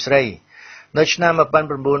ជាមួយស្រីនៅឆ្នាំ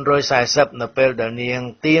1940នៅពេលដែលនាង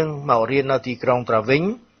ទៀងមករៀននៅទីក្រុងត្រាវិញ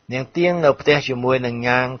នាងទៀងនៅផ្ទះជាមួយនឹង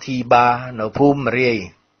ញ៉ាងធីបានៅភូមិរាយ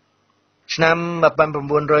ឆ្នាំ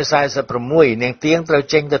1946នាងទៀងត្រូវ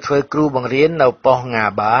ចេញទៅធ្វើគ្រូបង្រៀននៅប៉ុស្តិ៍ងា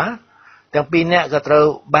បាទាំងពីរនាក់ក៏ត្រូវ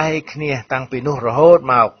បែកគ្នាតាំងពីនោះរហូត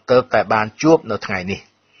មកទើបតែបានជួបនៅថ្ងៃនេះ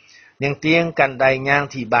នាងទៀងកាន់ដៃញ៉ាង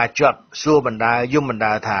ធីបាជាប់សួរបណ្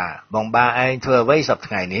ដើរថាបងបាឯងធ្វើអ្វីសប្តាហ៍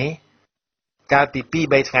ថ្ងៃនេះកាលពី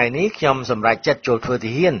 2-3 ថ្ងៃនេះខ្ញុំសម្រេចចិត្តចូលធ្វើ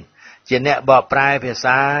ទាហានជាអ្នកបកប្រែភា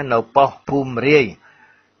សានៅប៉ុស្តិ៍ភូមិរាយ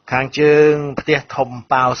ខាងជើងផ្ទះធំ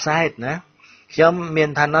ប៉ោសែតណាខ្ញុំមាន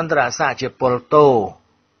ឋានន្តរស័ក្តិជាពលតូ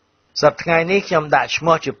សប្តាហ៍ថ្ងៃនេះខ្ញុំដាក់ឈ្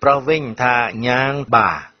មោះជាប្រុសវិញថាញ៉ាងបា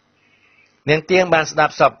នាងទៀងបានស្ដា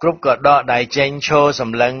ប់សពគ្រប់ក៏ដកដៃចេញឈរស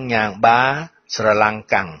ម្លឹងញ៉ាងបាស្រឡង្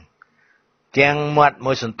កាំងទាំងមាត់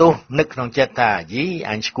មួយសន្ទុះនឹកក្នុងចិត្តថាយី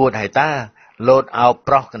អញឈួតហើយតាលោតអោប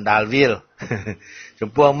ប្រុសកណ្ដាលវាលចំ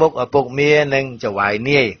ពោះមុខឪពុកមានិងចៅហ្វាយ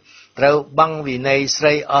នាយត្រូវបង់វិន័យស្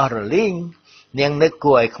រីអស់រលីងនាងនឹក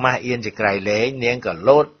គួរឲ្យខ្មាស់អៀនជាក្រៃលែងនាងក៏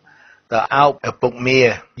លោតទៅអោបឪពុកមា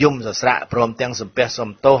យំសស្រាក់ព្រមទាំងសំពះសំ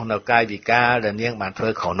ទោសនៅកាយវិការដែលនាងបានធ្វើ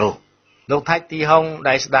ខុសនោះលោកថាច់ទីហុង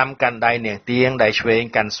ដៃស្ដាំកាន់ដៃនាងទៀងដៃឆ្វេង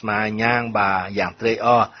កាន់ស្មាញ៉ាងបាយ៉ាងត្រេកអ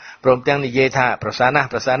រព្រមទាំងនិយាយថាប្រសើរណា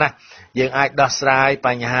ស់យើងអាចដោះស្រាយប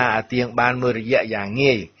ញ្ហាអាទៀងបានមួយរយៈយ៉ាង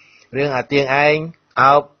ងាយរឿងអាទៀងឯង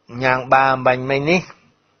អោប ញ៉ាងបាបាញ់មិញនេះ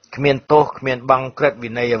គ្មានទោសគ្មានបង់ក្រិតវិ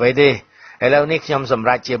ន័យអ្វីទេឥឡូវនេះខ្ញុំសម្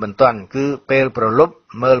រេចជាបន្ទាន់គឺពេលប្រលប់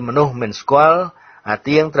មើលមនុស្សមិនស្គាល់អា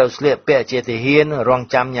ទៀងត្រូវស្លៀកពាក់ជាទាហានរង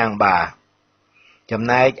ចាំញ៉ាងបាចំ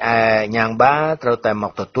ណែកឯញ៉ាងបាត្រូវតែម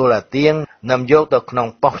កទទួលអាទៀងនាំយកទៅក្នុង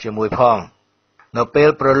ប៉ុស្តិ៍ជាមួយផងនៅពេល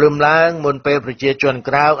ប្រលឹមឡើងមុនពេលប្រជាជន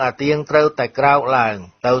ក្រោកអាទៀងត្រូវតែក្រោកឡើង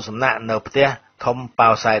ទៅសំណាក់នៅផ្ទះធំប៉ោ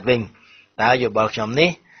សែតវិញតើយោបល់ខ្ញុំនេះ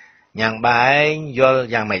ញ៉ាងបាឯងយល់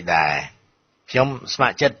យ៉ាងម៉េចដែរខ្ញុំស្ម័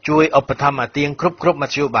គ្រចិត្តជួយឧបត្ថម្ភអាទៀងគ្រប់ម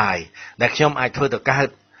ធ្យោបាយដែលខ្ញុំអាចធ្វើទៅកើត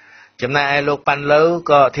ចំណែកឯលោកប៉ាន់ឡូវ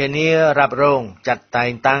ក៏ធានារ៉ាប់រងចាត់តែ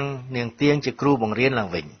ងតាំងនាងទៀងជាគ្រូបង្រៀនឡើង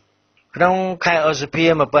វិញក្នុងខែឧសភា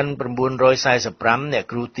1945អ្នក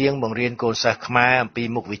គ្រូទៀងបង្រៀនកូនសិស្សខ្មែរអំពី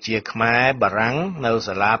មុខវិជ្ជាខ្មែរបារាំងនៅ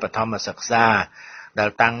សាលាបឋមសិក្សាដែល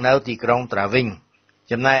តាំងនៅទីក្រុងត្រាវិញ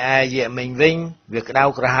ចំណែកឯយៈមិញវិញវាក្តៅ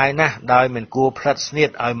ក្រហាយណាស់ដោយមិនគួរផ្លិតស្នៀត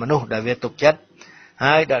ឲ្យមនុស្សដែលវាទុកចិត្ត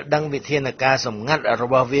ហើយដែលដឹងវិធានការសម្ងាត់រ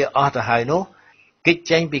បស់វាអស់ទៅហើយនោះគេច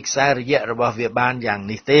ចេញពីខ្សែរយៈរបស់វាបានយ៉ាង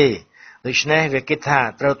នេះទេដូច្នេះវាគិតថា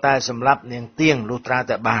ត្រូវតែសម្លាប់នាងទៀងលុះត្រា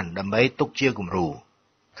តែបានដើម្បីទុកជាគំរូ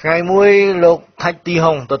ថ្ងៃមួយលោកថាច់ទី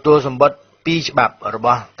ហុងទទួលសម្បត្តិ2ច្បាប់រប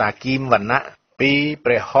ស់តាគីមវណ្ណៈពី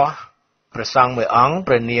ព្រះហស្ថព្រះសង្ឃមួយអង្គ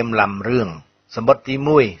ព្រះនាមឡំរឿងសម្បត្តិទី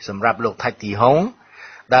1សម្រាប់លោកថាច់ទីហុង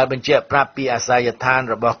ដែលបញ្ជាក់ប្រាប់ពីអាសយដ្ឋាន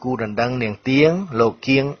របស់គូដណ្ដឹងនាងទៀងលោក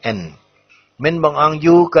គៀងអិនមិនបងអង្គ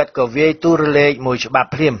យូគាត់ក៏វាយទូរលេខមួយច្បាប់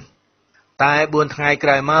ភ្លាមតែ4ថ្ងៃក្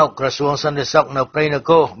រោយមកក្រសួងសន្តិសុខនៅព្រៃន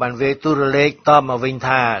គរបានវាយទូរលេខតបមកវិញ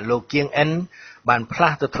ថាលោកគៀងអិនបានផ្លា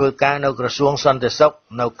ស់ទៅធ្វើការនៅក្រសួងសន្តិសុខ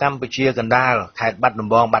នៅកម្ពុជាកណ្ដាលខេត្តបាត់ដំ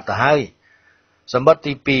បងបាត់ទៅហើយសម្បត្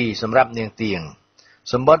តិទី2សម្រាប់នាងទៀង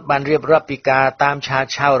សម្បត្តិបានរៀបរាប់ពីការតាមឆា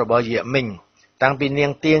ឆៅរបស់យៈមិញតាំងពីនា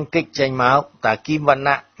ងទៀងគេចចេញមកតាគីមវណ្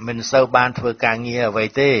ណៈមិនសូវបានធ្វើការងារអ្វី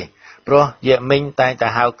ទេព្រោះយៈមិញតែងតែ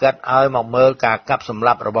ហៅកាត់ឲ្យមកមើលការកាប់សម្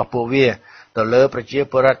លាប់របស់ពួកវាទៅលើប្រជា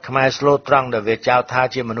ពលរដ្ឋខ្មែរស្លូតត្រង់ដែលវាចោទថា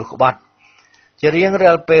ជាមនុស្សក្បត់ជារៀង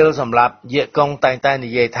រាល់ពេលសម្លាប់យៈកុងតែងតែនិ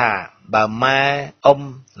យាយថាបើម៉ែអ៊ំ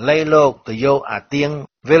លៃលោកទៅយកអាទៀង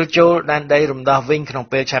វិលចូលដែនដីរំដោះវិញក្នុង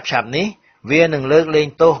ពេលឆាប់ៗនេះវានឹងលើកលែង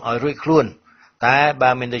ទោសឲ្យរួចខ្លួនតែ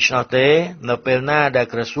បើមិនដូច្នោះទេនៅពេលណាដែល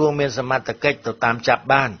ក្រសួងមានសមត្ថកិច្ចទៅតាមចាប់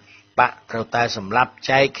បានបាក់ត្រូវតែសម្លាប់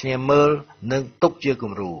ចែកគ្នាមើលនិងទុកជា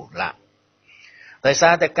គំរូឡាដោយសា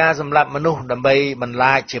រតែការសម្លាប់មនុស្សដើម្បីបន្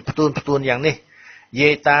លាចជាផ្ទួនយ៉ាងនេះយា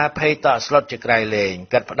យតាភ័យតក់ស្លុតជាក្រៃលែង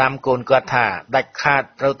កាត់ផ្ដាំកូនគាត់ថាដាច់ខាត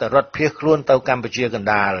ត្រូវតែរត់ភៀសខ្លួនទៅកម្ពុជាកណ្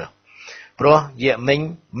ដាលព្រោះយៈមិញ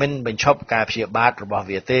មិនបញ្ឈប់ការព្យាបាទរបស់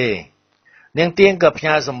វាទេនាងទៀងក៏ផ្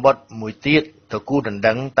ញើសម្បត្តិមួយទៀតទៅគូដណ្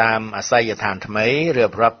ដឹងតាមអាសយដ្ឋានថ្មីរៀ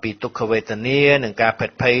បរាប់ពីទុក្ខវេទនានិងការភេ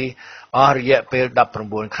ទភ័យអស់រយៈពេល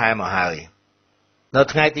19ខែមកហើយនៅ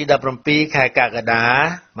ថ្ងៃទី17ខែកក្កដា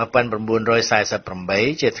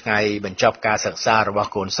1948ជាថ្ងៃបញ្ចប់ការសិក្សារបស់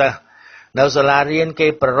កូនសិស្សនៅសាលារៀនគេ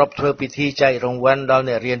ប្រារព្ធធ្វើពិធីចែករង្វាន់ដល់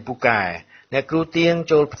អ្នករៀនពូកែអ្នកគ្រូទៀង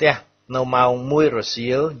ចូលផ្ទះនៅម៉ោង1រសៀ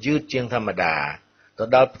លយឺតជាងធម្មតាទៅ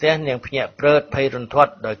ដល់ផ្ទះនាងភ្ញាក់ព្រឺតភ័យរន្ធ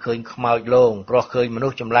ត់ដោយឃើញខ្មោចលងព្រោះឃើញមនុ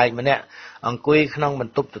ស្សចម្លែកម្នាក់អង្គុយក្នុងប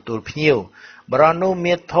ន្ទប់ទទួលភ្ញៀវបរិសុទ្ធនោះ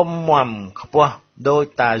មានធំមាំខ្ពស់ដូច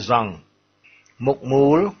តាសង់មុខមូ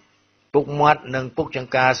លពុកមាត់និងពុកច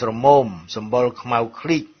ង្ការស្រមោមសម្បុរខ្មៅឃ្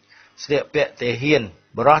លីកស្លៀកពាក់ទាហាន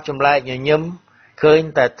បរិសុទ្ធចម្លែកញញឹមឃើញ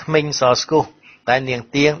តែធ្មេញសស្គុះតែនាង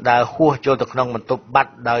ទៀងដើរហួសចូលទៅក្នុងបន្ទប់បា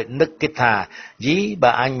ត់ដោយនឹកគិតថាយី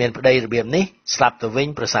បើអញមានប្តីរបៀបនេះស្លាប់ទៅវិញ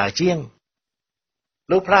ប្រសើរជាង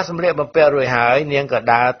លុះផ្លាស់សម្លៀកបំពាក់រួចហើយនាងក៏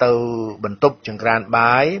ដើរទៅបន្ទប់ចង្ក្រាន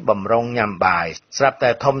បាយបំរុងញ៉ាំបាយស្រាប់តែ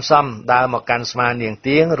ធំសំដើរមកកាន់ស្មានាង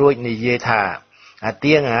ទៀងរួចនិយាយថាអា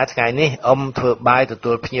ទៀងថ្ងៃនេះអ៊ំធ្វើបាយទ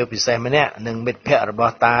ទួលភ្ញៀវពិសេសម្នាក់និងមិត្តភ័ក្តិរប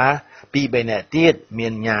ស់តា2-3នាក់ទៀតមា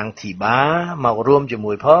នញ៉ាងធីបាមករួមជា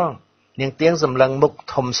មួយផងនាងទៀងសម្លឹងមុខ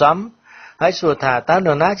ធំសំហើយសួរថាតើន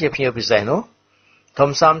រណាជាភ្ញៀវពិសេសនោះធំ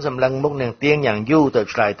សំសម្លឹងមុខនាងទៀងយ៉ាងយូរទៅ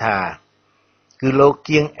ឆ្លើយថាគឺលោក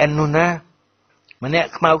គៀងអិននោះណាម្នាក់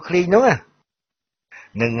ខ្មៅឃ្លីនោះ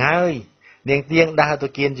នឹងហើយនាងទៀងដើរទៅ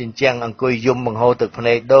គៀនជញ្ជាំងអង្គុយយំបង្ហូរទឹកភ្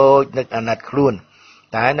នែកដូចនឹកអាណិតខ្លួន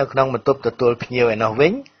តែនៅក្នុងបន្ទប់ទទួលភ្ញៀវឯនោះវិ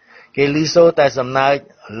ញគេឮសូរតែសំណើច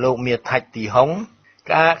លោកមាថាច់ទីហុង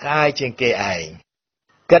ក្អាកក្អាយជាងគេឯង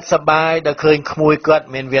គិតសប្បាយដែលឃើញក្មួយគាត់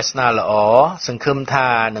មានវាសនាល្អសង្ឃឹមថា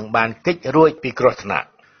នឹងបានគេចរួចពីគ្រោះថ្នាក់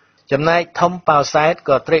ចំណែកធំប៉ោសែត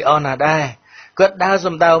ក៏ត្រេកអរណាស់ដែរគាត់ដើរ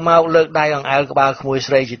សំដៅមកលើកដៃអង្អែលក្បាលក្មួយ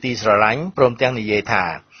ស្រីជាទីស្រឡាញ់ព្រមទាំងនិយាយថា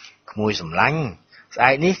ក្មួយសម្លាញ់ស្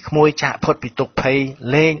អែកនេះក្មួយចាក់ផុតពីទុក្ខភ័យ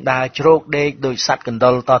លេងដើរជ្រោកដេកដោយសត្វកណ្ដុ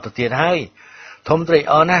រតទៅទៀតហើយធំត្រេក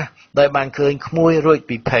អរណាស់ដោយបានឃើញក្មួយរួច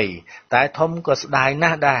ពីភ័យតែធំក៏ស្ដាយណា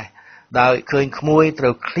ស់ដែរដោយឃើញក្មួយត្រូ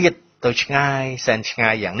វឃ្លាតទៅឆ្ងាយសែនឆ្ងា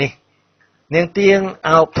យយ៉ាងនេះ នាងទៀង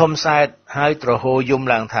អោបធំសែតហើយទ្រហោយំ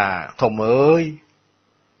ឡើងថាធំអើយ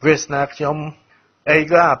វាសនាខ្ញុំអី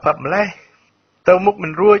ក៏អាផាប់ម្លេះទៅមុខមិ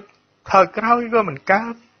នរួចថយក្រោយក៏មិនកើ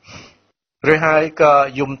តឬហើយក៏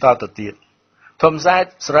យំតទៅទៀតធំសែត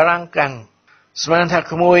ស្រឡាំងកាំងស្មានថា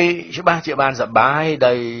ក្មួយច្បាស់ជាបានសបាយ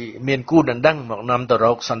ដោយមានគូដណ្ដឹងមកនាំទៅរ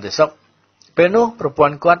កសន្តិសុខពេលនោះប្រព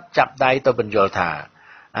ន្ធគាត់ចាប់ដៃទៅបញ្យល់ថា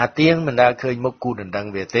អាទៀងមិនដែលឃើញមុខគូដណ្ដឹង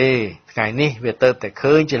វាទេថ្ងៃនេះវាទៅតែ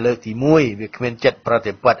ឃើញជាលើកទី1វាគ្មានចិត្តប្រ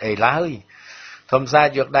តិបត្តិអីឡើយធំសែត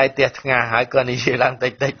យកដៃទះថ្ងាសហើយក៏និយាយឡើងតិ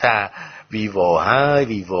ចៗថាវីវហើយ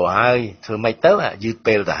ធ្វើម៉េចទៅយឺត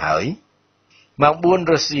ពេលទៅហើយម៉ោង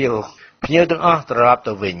 4 រសៀលភ្ញៀវទាំងអស់ត្រឡប់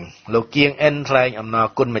ទៅវិញលោកគៀងអិនថ្លែងអំណរ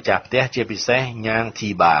គុណម្ចាស់ផ្ទះជាពិសេសញ៉ាងធី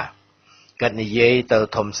បាគាត់និយាយទៅ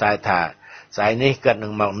ធំសែតថាស្អែកនេះគាត់នឹ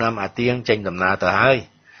ងមកនាំអាទៀងចេញដំណើរទៅហើយ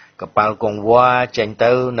កប៉ាល់កងវ៉ាចេញ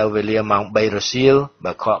ទៅនៅវេលាម៉ោង 3 រសៀល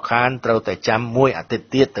បើខកខានត្រូវតែចាំមួយអាទិត្យ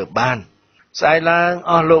ទៀតទៅបានស្អែកឡើង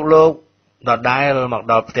អស់លោកដដែលមក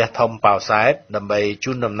ដល់ផ្ទះធំប៉ៅសែតដើម្បី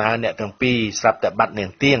ជូនដំណើរអ្នកទាំងពីរស្រាប់តែបាត់នា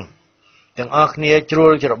ងទៀងទាំងអស់គ្នាជ្រួ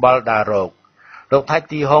លច្របល់ដើររកលោកថៃ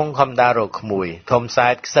ទីហុងខំដើររកក្មួយធំសែ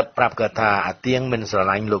តខ្សឹបប្រាប់គាត់ថាអាទៀងមិនស្រ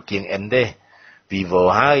ឡាញ់លោកគៀងអិនទេវីវ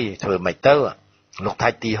ហើយធ្វើម៉េចទៅលោកថៃ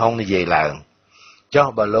ទីហុងនិយាយឡើងចុះ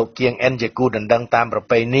បើលោកគៀងអិនជាគូដណ្ដឹងតាមប្រ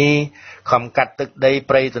ពៃណីខំកាត់ទឹកដី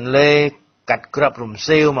ព្រៃទន្លេកាត់ក្របរំ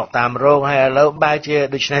សៀវមកតាមរោងហើយឥឡូវបែរជា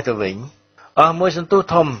ដូចនេះទៅវិញអស់មួយសន្ទុះ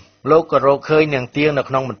ធំលោកក៏រកឃើញនាងទៀងនៅ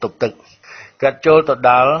ក្នុងបន្ទប់ទឹកគាត់ចូលទៅ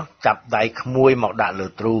ដល់ចាប់ដៃក្មួយមកដាក់លើ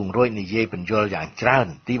ទ្រូងរួចនិយាយបញ្យល់យ៉ាងច្រើន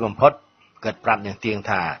ទីបំផុតគាត់ប្រាប់នាងទៀង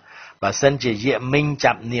ថាបើសិនជាយាកមីង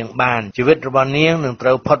ចាប់នាងបានជីវិតរបស់នាងនឹងត្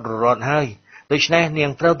រូវផុតរត់ហើយដូច្នេះនា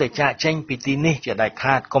ងត្រូវតែចាកចេញពីទីនេះជាដាច់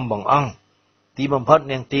ខាតកុំបង្អង់ទីបំផុត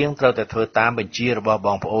នាងទៀងត្រូវតែធ្វើតាមបញ្ជារបស់ប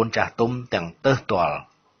ងប្អូនចាស់ទុំទាំងទើសទាល់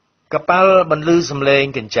កប៉ាល់បន្លឺសំឡេង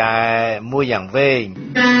កញ្ចែមួយយ៉ាងវែង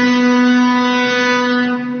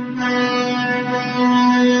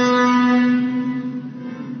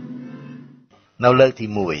នៅលើកទី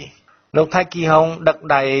1លោកថៃគីហុងដឹក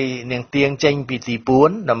ដៃនាងទៀងចេញពីទីពួន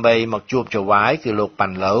ដើម្បីមកជួបចៅហ្វាយគឺលោកប៉ា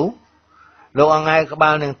ន់ឡូវលោកអង្អែលក្បា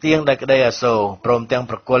លនាងទៀងដោយក្តីអាសូរព្រមទាំង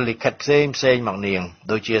ប្រគល់លិខិតផ្សេងមកនាង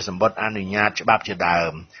ដូចជាសម្បត្តិអនុញ្ញាតច្បាប់ជាដើ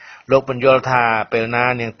មលោកបញ្យល់ថាពេលណា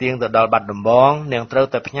នាងទៀងទៅដល់បាត់ដំបងនាងត្រូវ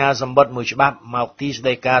តែផ្ញើសម្បត្តិមួយច្បាប់មកទីស្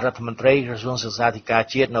តីការរដ្ឋមន្ត្រីក្រសួងศึกษาธิការ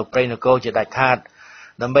ជាតិនៅព្រៃនគរជាដាច់ខាត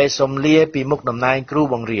ដើម្បីសុំលាពីមុខតំណែងគ្រូ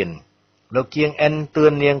បង្រៀនលោកគៀងអិនទឿ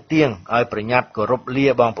ននាងទៀងឲ្យប្រញាប់គោរពលា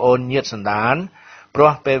បងប្អូនញាតិសន្តានព្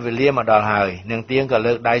រោះពេលវេលាមកដល់ហើយនាងទៀងក៏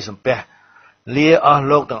លើកដៃសំពះលាអស់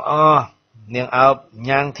លោកទាំងអស់នាងអោប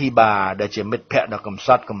ញ៉ាងធីបាដែលជាមិត្តភក្តិដ៏កំស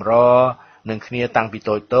ត់កំរនឹងគ្នាតាំងពី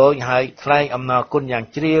តូចហើយថ្លែងអំណរគុណយ៉ាង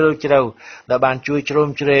ជ្រាលជ្រៅដែលបានជួយជ្រោម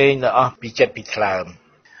ជ្រែងដល់អស់ពីចិត្តពីថ្លើម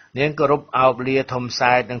នាងគោរពអោបលាធំ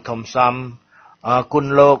សែតនិងធំសំអរគុណ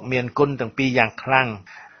លោកមានគុណទាំងពីរយ៉ាងខ្លាំង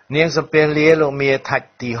នាងសំពះលាលោកមាថាច់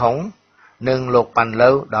ទីហុងនិងលោកប៉ាន់ឡូ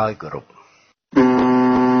វដោយគោរព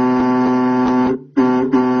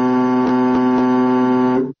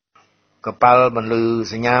កប៉ាល់បន្លឺ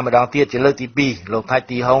សញ្ញាម្ដងទៀតជាលើកទី2លោកថាច់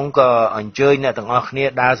ទីហុងក៏អញ្ជើញអ្នកទាំងអស់គ្នា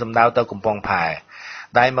ដើរសម្ដៅទៅកំពង់ផែ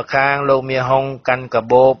ដៃម្ខាងលោកមាហុងកាន់កា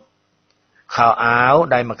បូបខោអាវ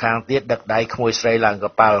ដៃម្ខាងទៀតដឹកដៃក្មួយស្រីឡើងក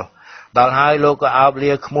ប៉ាល់ដល់ហើយលោកក៏អោប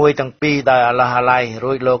លាក្មួយទាំងពីរដោយអាឡោះអាល័យ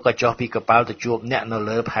រួចលោកក៏ចុះពីកប៉ាល់ទៅជួបអ្នកនៅ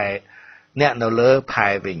លើផែ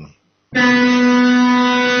វិញ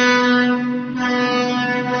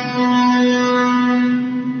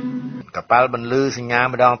កប៉ាល់បន្លឺសញ្ញា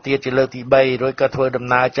ម្ដងទៀតជាលើកទី3រួចក៏ធ្វើដំ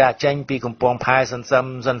ណើរចាកចេញពីកំពង់ផែសន្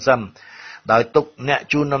សឹមដោយទុកអ្នក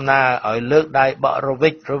ជូនដំណើរឲ្យលើកដៃបក់រវិ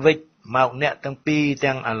ចមកអ្នកទាំងពីរ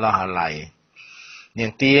ទាំងអាឡោះអាល័យនា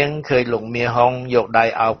ងទៀងឃើញលោកមាហុងយកដៃ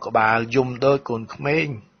អោបក្បាលយំដោយកូនក្មេង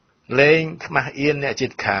លេងខ្មាស់អៀនអ្នកជិ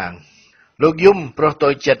តខាងលោកយំប្រុសតូ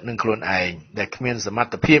ចចិត្តនឹងខ្លួនឯងដែលគ្មានសម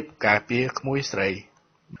ត្ថភាពការពារក្មួយស្រី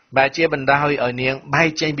បែរជាបណ្ដោយឲ្យនាងបែក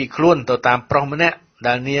ចេញពីខ្លួនទៅតាមប្រុសម្នាក់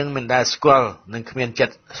ដែលនាងមិនដែលស្គាល់និងគ្មានចិ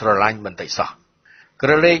ត្តស្រឡាញ់បន្តិចសោះក្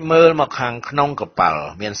រឡេកមើលមកខាងក្នុងកប៉ាល់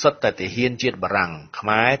មានសុទ្ធតែទាហានជាតិបារាំងខ្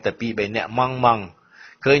មែរតែ2-3នាក់ម៉ង់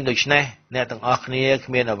ឃើញដូច្នេះអ្នកទាំងអស់គ្នា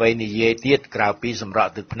គ្មានអ្វីនិយាយទៀតក្រៅពីសម្រ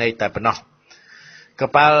ក់ទឹកភ្នែកតែប៉ុណ្ណោះក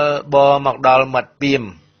ប៉ាល់បរមកដល់មាត់ពីម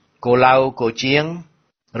គោឡៅគោជាង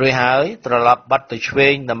រួចហើយត្រឡប់បាត់ទៅឆ្វេ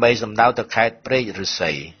ងដើម្បីសម្ដៅទៅខេត្តព្រែកឫស្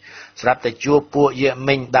សីស្រាប់តែជួបពួកយា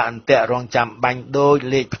មិញដាក់អន្ទាក់រងចាំបាញ់ដូច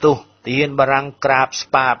លេខផ្ទុះទាហានបារាំងក្រាបស្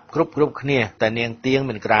បាបគ្រប់គ្នាតែនាងទៀង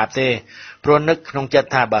មិនក្រាបទេព្រោះនឹកក្នុងចិត្ត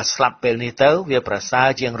ថាបើស្លាប់ពេលនេះទៅវាប្រសើរ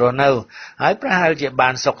ជាងរស់នៅហើយប្រហែលជាបា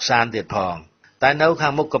នសុខសាន្តទៀតផងតែនៅខា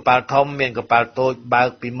ងមុខកប៉ាល់ធំមានកប៉ាល់តូចបើក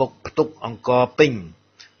ពីមុខផ្ទុកអង្គរពេញ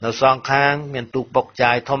នៅសងខាងមានទូកបុក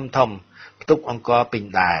ចាយធំផ្ទុកអង្គរពេញ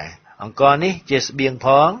ដែរអង្គរនេះជាស្បៀងផ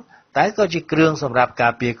ង តែក៏ជាគ្រឿងសម្រាប់កា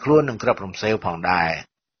រពារខ្លួននិងក្របរំសេវផងដែរ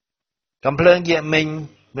កំភ្លើងយេមិញ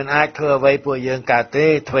មិនអាចធ្វើអ្វីពួកយើងកើតទេ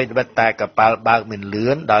អ្វីត្បិតតែកប៉ាល់បើកមិនលឿ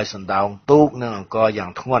នដោយសណ្ដោងទូកនិងអង្គយ៉ា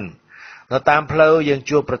ងធ្ងន់នៅតាមផ្លូវយើង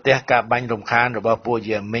ជួបប្រទះការបាញ់រំខានរបស់ពួក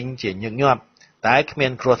យេមិញជាញឹកញាប់តែគ្មា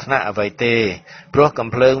នគ្រោះថ្នាក់អ្វីទេព្រោះកំ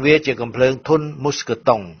ភ្លើងវាជាកំភ្លើងធុនមូស្ក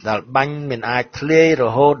តុងដែលបាញ់មិនអាចធ្លាយរ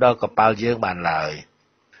ហូតដល់កប៉ាល់យើងបានឡើយ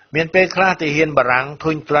មានពេលខ្លះទាហានបារាំង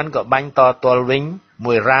ធុញទ្រាន់ក៏បាញ់តទល់វិញ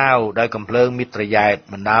មួយរាវដោយកំភ្លើងមិត្តយ៉ែត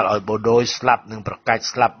បណ្ដាលឲ្យបូដូយស្លាប់និងប្រកាច់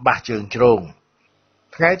ស្លាប់បាសជើងជ្រង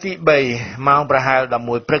ថ្ងៃទី3ម៉ោងប្រហែល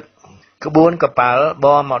11ព្រឹកក្បួនកប៉ាល់ប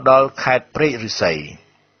រមកដល់ខេត្តព្រែកឫស្សី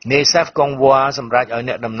នាយសេហ្វកុងវ៉ាសម្រេចឲ្យ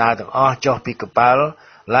អ្នកដំណើរទាំងអស់ចុះពីកប៉ាល់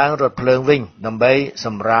ឡើងរថភ្លើងវិញដើម្បីស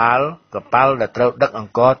ម្រាលកប៉ាល់ដែលត្រូវដឹកអ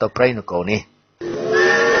ង្គរទៅព្រៃនគរនេះ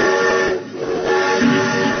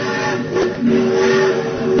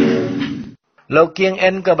លោកគៀងអិ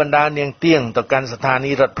នក៏បណ្ដានាងទៀងទៅកាន់ស្ថា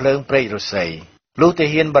នីយ៍រថភ្លើងព្រែកឫស្សីលុះទា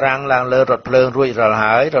ហានបារាំងឡើងលើរថភ្លើងរួចរាល់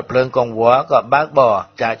ហើយរថភ្លើងកុងវ៉ាក៏បើកបរ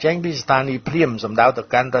ចាកចេញពីស្ថានីយ៍ភ្លាមសម្ដៅទៅ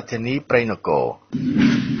កាន់រដ្ឋធានីព្រៃនគរ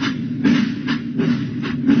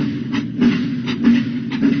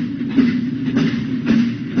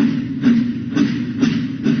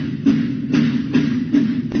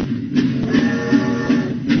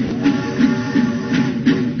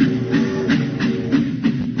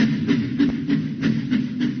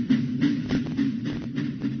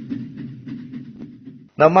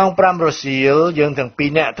នៅម៉ោង5រសៀលយើងទាំងពីរ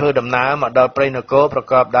នាក់ធ្វើដំណើរមកដល់ព្រៃនគរប្រ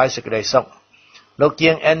កបដោយសេចក្តីសុខលោកគៀ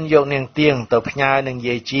ងអិនយកនាងទៀងទៅផ្ញើនឹង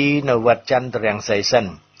យាយជីនៅវត្តចន្ទរាំងសីសិន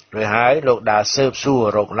រួចហើយលោកដើរស៊ើបសួរ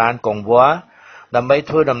រកឡានកុងវ៉ាដើម្បី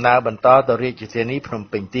ធ្វើដំណើរបន្តទៅរាជធានីភ្នំ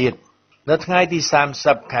ពេញទៀតនៅថ្ងៃទី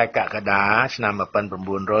30ខែកក្កដាឆ្នាំ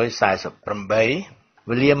1948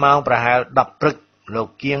វេលាម៉ោងប្រហែល10ព្រឹកលោក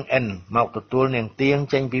គៀងអិនមកទទួលនាងទៀង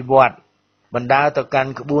ចេញពីវត្តបណ្ដាទៅកា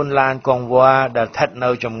ន់ក្បួនឡានកុងវ៉ាដែលស្ថិតនៅ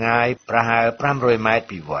ចម្ងាយប្រហែល500ម៉ែត្រ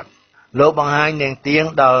ពីវត្តលោកបង្ហាញនាងទៀង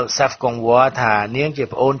ដល់សេហ្វកុងវ៉ាថានាងជា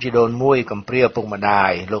ប្អូនជីដូនមួយកំព្រាឪពុកម្ដា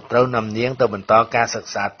យលោកត្រូវនាំនាងទៅបន្តការសិ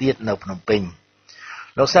ក្សាទៀតនៅភ្នំពេញ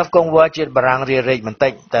លោកសេហ្វកុងវ៉ាជាតិបារាំងរារែកបន្តិ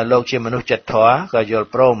ចតែលោកជាមនុស្សចិត្តធម៌ក៏យល់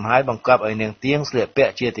ព្រមហើយបង្គាប់ឲ្យនាងទៀងស្លៀកពា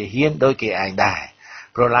ក់ជាទាហានដោយគេឯងដែរ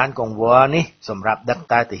ព្រោះឡានកុងវ៉ានេះសម្រាប់ដឹក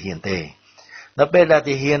តែទាហានទេនៅពេលដែល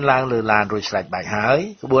ទាហានឡើងលើឡានរួចស្រេចបាច់ហើយ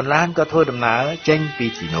ក្បួនឡានក៏ធ្វើដំណើរចេញពី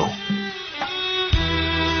ទីនោះ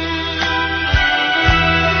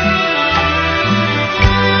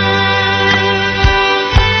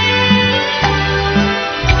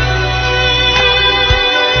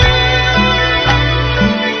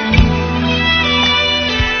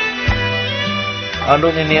អរលោ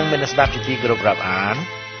កអ្នកនាងមានស្ដាប់ជាទីគោរពរាប់អាន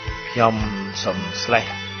ខ្ញុំសូមស្លេះ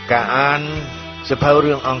ការអានសភៅ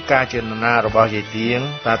រឿងអង្គការចេតនារបស់យាយទៀង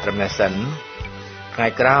តាត្រឹមនេះសិនថ្ងៃ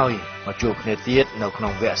ក្រោយមកជួបគ្នាទៀតនៅក្នុ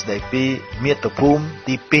ងវគ្គស្ដីពីមាតុភូមិ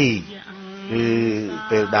ទី2គឺ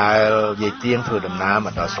ពេលដែលយាយទៀងធ្វើដំណើរម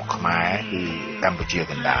កដល់ស្រុកខ្មែរគឺកម្ពុជា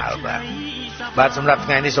កណ្ដាលបាទសម្រាប់ថ្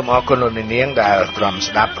ងៃនេះសូមអរគុណលោកអ្នកនាងដែលទ្រាំ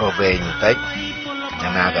ស្ដាប់រវែងបន្តិចយ៉ា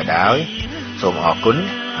ងណាក៏ដោយសូមអរគុណ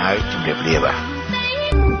ហើយជម្រាបលាបាទ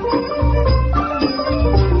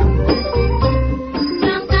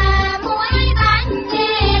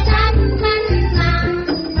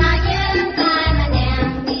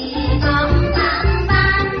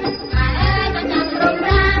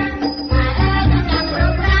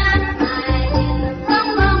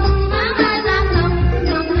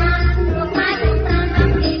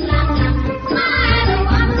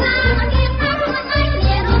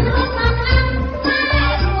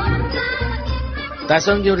តែ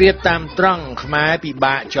សូមជម្រាបតាមត្រង់ខ្មែរពិ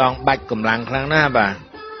បាកចងបាច់កម្លាំងខ្លាំងណាស់បាទ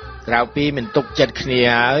ក្រៅពីមិនទុកចិត្តគ្នា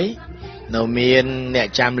ហើយនៅមានអ្នក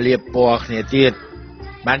ចាំលៀបពណ៌គ្នាទៀត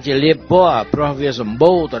បានជាលៀបពណ៌ព្រោះវាសម្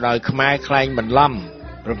បូរទៅដោយខ្មែរខ្លែងបន្លំ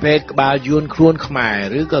ប្រភេទក្បាលយួនខ្លួនខ្មែ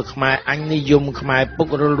រឬក៏ខ្មែរអញនិយមខ្មែរពុក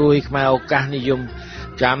រលួយខ្មែរឱកាសនិយម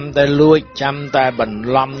ចាំតែលួចចាំតែបន្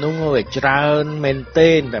លំនោះវាច្រើនមែនទេ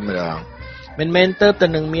តែម្ដងមិនមែនទៅតែ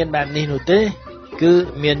នឹងមានបែបនេះនោះទេគឺ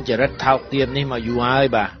មានចរិតថោកទាបនេះមកយូរហើយ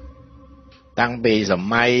បាទតាំងពីស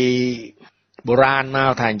ម័យបុរាណម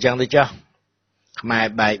កថាអញ្ចឹងទៅចុះខ្មែរ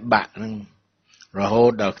បែកបាក់នឹងរហូ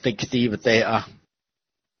តដល់ខ្ទេចខ្ទីប្រទេសអស់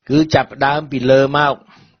គឺចាប់ផ្ដើមពីលើមក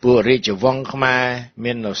ពួករាជវង្សខ្មែរ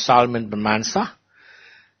មាននៅសល់មិនប្រមាណសោះ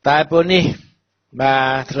តែពួកនេះបាទ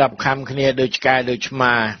ធ្លាប់ខំគ្នាដូចឆ្កែដូចឆ្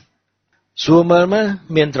មាសួរមើល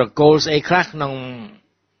មានត្រកូលស្អីខ្លះក្នុង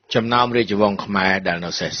ចំណោមរាជវង្សខ្មែរដែល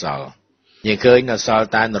នៅសេសសល់យើងឃើញនៅសល់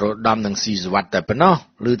តែនរោត្តមនិងស៊ីសវត្តតែប៉ុណ្ណោះ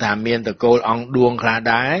ឬថាមានតកូលអង្គឌួងខ្លះ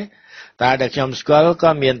ដែរតែដែលខ្ញុំស្គាល់ក៏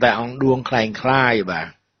មានតែអង្គឌួងคล้ายៗបាទ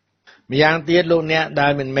ម្យ៉ាងទៀតលោកអ្នកដែ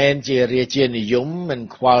លមិនមែនជារាជានិយមមិន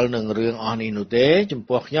ខ្វល់នឹងរឿងអស់នេះនោះទេចំ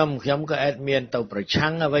ពោះខ្ញុំក៏អត់មានទៅប្រឆាំ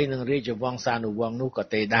ងអ្វីនឹងរាជវង្សានុវង្សនោះក៏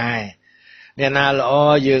ទេដែរអ្នកណាល្អ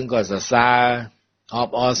យើងក៏សរសើរអប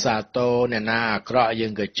អរសាទរអ្នកណាអាក្រក់យើ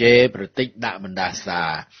ងក៏ជេរប្រតិចដាក់បណ្ដាសា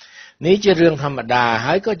នេះជារឿងធម្មតា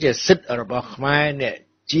ហើយក៏ជាសិទ្ធិរបស់ខ្មែរអ្នក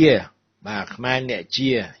ជាបាទខ្មែរអ្នកជា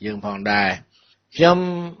យើងផងដែរខ្ញុំ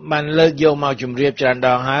បានលើកយកមកជម្រាបច្រើនដ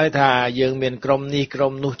ងហើយថាយើងមានក្រុមនេះក្រុ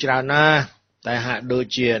មនោះច្រើនណាស់តែហាក់ដូច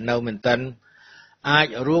ជានៅមិនទាន់អាច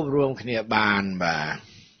រួបរวมគ្នាបានបាទ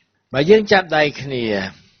បើយើងចាប់ដៃគ្នា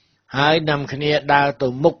ហើយនាំគ្នាដើរទៅ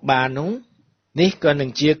មុខបាននោះនេះក៏នឹង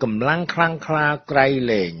ជាកម្លាំងខ្លាំងក្លាក្រៃ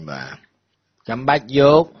លែងបាទចាំបាច់យ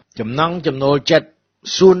កចំណង់ចំណូលចិត្ត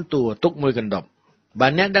សួនតួទុកមួយកណ្ដប់បើ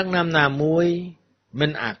អ្នកដឹកនាំណាមួយមិ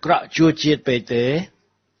នអាក្រក់ជួជាតិពេកទេ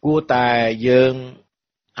គួរតែយើង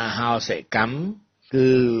អហោសិកម្មគឺ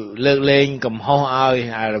លើកលែងកំហុសឲ្យ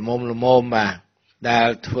ល្មមបាទដែល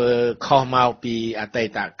ធ្វើខុសមកពីអតី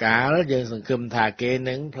តកាលយើងសង្ឃឹមថាគេ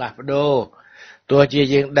នឹងផ្លាស់ប្ដូរទោះជា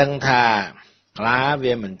យើងដឹងថាខ្លា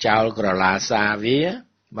វាមិនចោលក្រឡាសាវា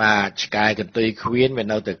បាទឆ្កែកន្ទុយឃ្វៀនវា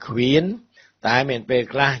នៅតែឃ្វៀនតែមានពេល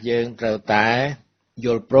ខ្លះយើងត្រូវតែយ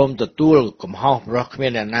ល់ព្រមទទួលកំហុសព្រោះគ្មា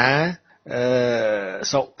នអ្នកណា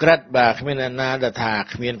សុក្រិតបាទគ្មានអ្នកណាដែលថា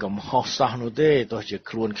គ្មានកំហុសសោះនោះទេទោះជា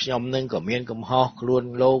ខ្លួនខ្ញុំនឹងក៏មានកំហុសខ្លួន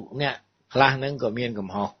លោកអ្នកខ្លះនឹងក៏មានកំ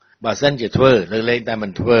ហុសបើសិនជាធ្វើលើកលែងតែមិ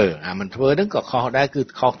នធ្វើមិនធ្វើនឹងក៏ខុសដែរគឺ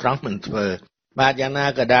ខុសត្រង់មិនធ្វើបាទយ៉ាងណា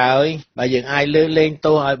ក៏ដោយបើយើងអាចលើកលែង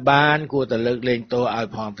ទោសឲ្យបានគួរតែលើកលែងទោសឲ្យ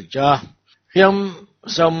ផងទៅចុះខ្ញុំ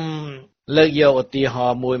សូមលើកយកឧទាហ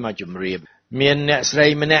រណ៍មួយមកជម្រាបមានអ្នកស្រី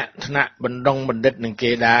ម្នាក់ថ្នាក់បណ្ដុងបណ្ឌិតនឹង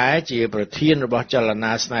គេដែរជាប្រធានរបស់ចល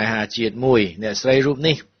នាស្នេហាជាតិមួយអ្នកស្រីរូប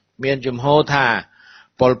នេះមានជំហរថា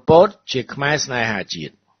ប៉ុលពតជាខ្មែរស្នេហាជា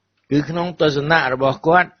តិគឺក្នុងទស្សនៈរបស់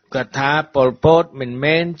គាត់គាត់ថាប៉ុលពតមិន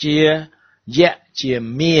មែនជាយៈជា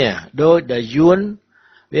មាដោយដែលយួន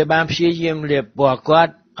វាបានព្យាយាមលៀបពណ៌គា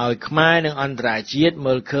ត់ឲ្យខ្មែរនិងអន្តរជាតិ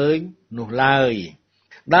មើលឃើញនោះឡើយ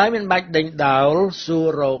ដោយមិនបាច់ដេញដោលសួរ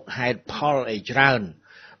រកហេតុផលអីច្រើន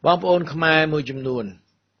បងប្អូនខ្មែរមួយចំនួន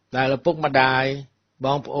ដែលឪពុកម្ដាយប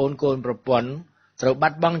ងប្អូនកូនប្រពន្ធត្រូវបា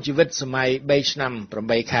ត់បង់ជីវិតសម័យ3ឆ្នាំ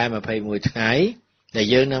8ខែ21ថ្ងៃដែល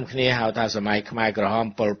យើងនាំគ្នាហៅថាសម័យខ្មែរក្រហម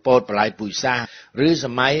ប៉ុលពតបល័យពូជសាសន៍ឬស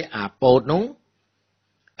ម័យអាពោតនោះ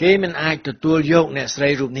គេមិនអាចទទួលយកអ្នកស្រី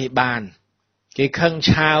រូបនេះបានគេខឹង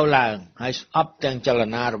ឆាវឡើងហើយស្អប់ទាំងចល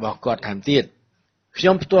នារបស់គាត់ថែមទៀតខ្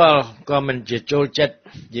ញុំផ្ទាល់ក៏មិនជាចូលចិត្ត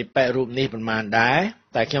យេប៉ែរូបនេះប៉ុន្មានដែរ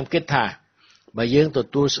តែខ្ញុំគិតថាបើយើងទ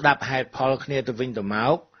ទួលស្ដាប់ហេតុផលគ្នាទៅវិញទៅម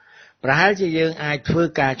កប្រហែលជាយើងអាចធ្វើ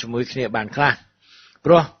ការជាមួយគ្នាបានខ្លះ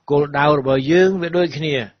ព្រោះគោលដៅរបស់យើងវាដូចគ្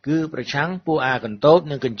នាគឺប្រឆាំងពួកអាកន្តោប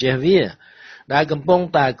និងកញ្ចេះវាដែលកំពុង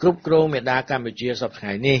តែគ្រប់គ្រងមេដាកម្ពុជាសប្តាហ៍ថ្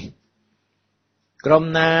ងៃនេះក្រុម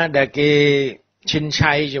ណាដែលគេឈិន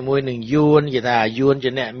ឆៃជាមួយនឹងយួនគេថាយួនជា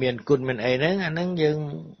អ្នកមានគុណមានអីហ្នឹងអាហ្នឹងយើង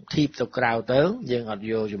ធីបទៅក្រៅទៅយើងអត់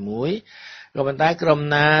យកជាមួយក៏ប៉ុន្តែក្រុម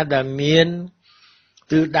ណាដែលមាន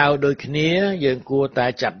ទិសដៅដូចគ្នាយើងគួរតែ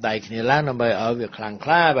ចាប់ដៃគ្នាឡើងដើម្បីឲ្យវាខ្លាំងក្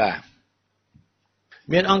លាបាទ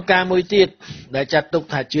មានអង្គការមួយទៀតដែលចាត់ទុក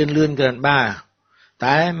ថាជឿនលឿនក្រាន់បា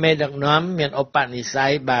តែមេដឹកនាំមានឧបនិស្ស័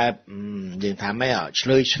យបែបយើងថាម៉េចឆ្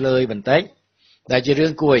លើយបន្តិចដែលជារឿ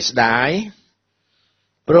ងគួរឲ្យស្ដាយ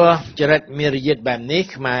ព្រោះចរិតមារយាទបែបនេះ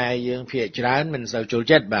ខ្មែរយើងភាគច្រើនមិនសូវចូល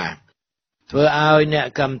ចិត្តបាទធ្វើឲ្យអ្នក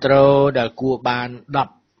គ្រប់គ្រងដែលគួរបាន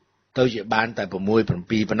10ទៅជាបានតែ6 7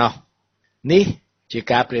ប៉ុណ្ណោះនេះជា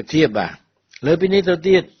ការប្រៀបធៀបបាទលើពីនេះទៅ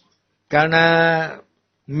ទៀតកាលណា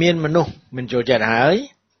មានមនុស្សមិនចូលចិត្តហើយ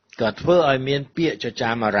ក៏ធ្វើឲ្យមានពាក្យចចា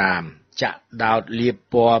មអារាមចាក់ដោតលៀប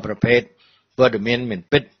ពណ៌ប្រភេទព័ត៌មានមិន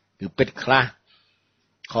ពិតគឺពិតខ្លះ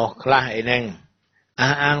ខុសខ្លះអីហ្នឹង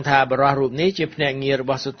អះអាងថាបរិះរូបនេះជាភ្នាក់ងាររ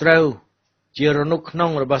បស់សត្រូវជារនុកក្នុ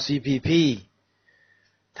ងរបស់ CPP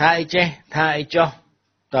ថាអីចេះថាអីចោះ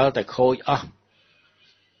តើតែខូចអស់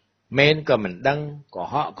មែនក៏មិនដឹងកុ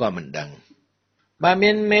ហកក៏មិនដឹងបើ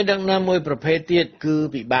មានមេដឹកនាំមួយប្រភេទទៀតគឺ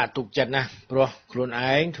ពិបាកទុកចិត្តណាស់ព្រោះខ្លួន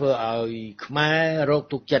ឯងធ្វើឲ្យខ្មែររក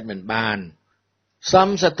ទុកចិត្តមិនបានសំ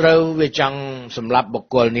សត្រូវវាចង់សម្លាប់បុ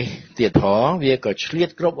គ្គលនេះទៀតផងវាក៏ឆ្លៀត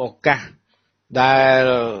គ្រប់ឱកាសដែល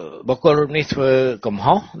បុគ្គលរូបនេះធ្វើកំ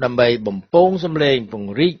ហុសដើម្បីបំពងសម្លេងព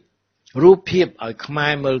ង្រីករូបភាពឲ្យខ្មែ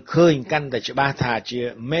រមើលឃើញកាន់តែច្បាស់ថាជា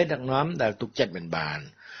មេដឹកនាំដែលទុកចិត្តមិនបាន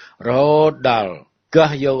រហូតដល់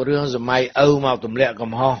កោះយករឿងសម័យឪមកទម្លាក់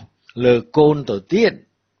កំហុសលើកូនទៅទៀត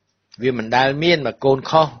វាមិនដែលមានមកកូន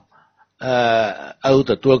ខុសឪ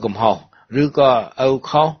ទទួលកំហុសឬក៏ឪ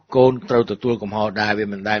ខុសកូនត្រូវទទួលកំហុសដែរវា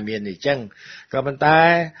មិនដែលមានអញ្ចឹងក៏ប៉ុន្តែ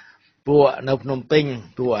ពួកនៅភ្នំពេញ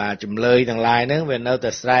ពួកចម្លើយទាំងឡាយហ្នឹងវានៅតែ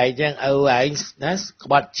ស្រែកអញ្ចឹងឪឯងណាក្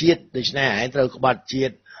បត់ជាតិដូច្នេះឯងត្រូវក្បត់ជា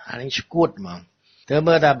តិ អានេះឈួតហ្មងធ្វើ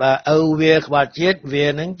មើលថាបើឪវាក្បត់ជាតិវា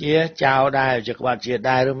នឹងជាចៅដែរជាក្បត់ជាតិ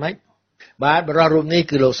ដែរឬមិនបាទបរិះរូបនេះ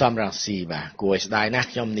គឺលោកសំរងស៊ីបាទគួរឲ្យស្ដាយណាស់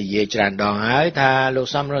ខ្ញុំនិយាយច្រើនដងហើយថាលោក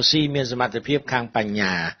សំរងស៊ីមានសមត្ថភាពខាងបញ្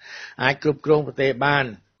ញាអាចគ្រប់គ្រងប្រទេសបាន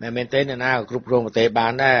មែនទេអ្នកណាក៏គ្រប់គ្រងប្រទេសបា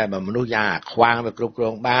នដែរបើមនុស្សយ៉ាងអាខ្វាងវាគ្រប់គ្រ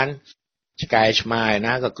ងបានឆ្កែឆ្មាឯ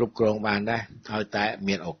ណាក៏គ្រប់គ្រងបានដែរហើយតែ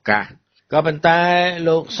មានឱកាសក៏ប៉ុន្តែ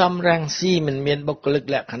លោកសំរងស៊ីមិនមានបុគ្គលិក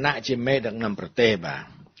លក្ខណៈជាមេដឹកនាំប្រទេសបាទ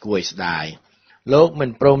គួរឲ្យស្ដាយលោកមិន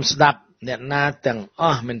ព្រមស្ដាប់អ្នកណាទាំងអ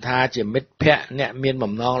ស់មិនថាជាមិត្តភ័ក្តិអ្នកមាន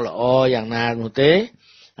បំណងល្អយ៉ាងណានោះទេ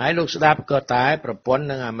ហើយលោកស្ដាប់ក៏តែប្រពន្ធ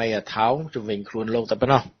នឹងអាមេថោងជំវិញខ្លួនលោកតែប៉ុ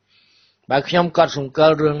ណ្ណោះបើខ្ញុំកត់សង្ក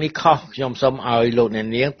លរឿងនេះខុសខ្ញុំសូមឲ្យលោកអ្នក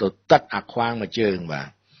នាងទៅទឹកអាខ្វាងមួយជើងបាទ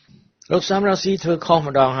លោកសំរងស៊ីធ្វើខុស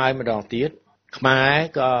ម្ដងហើយម្ដងទៀតខ្មែរ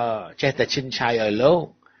ក៏ចេះតែឈិនឆៃឲ្យលោក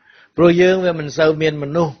ព្រោះយើងវាមិនសូវមានម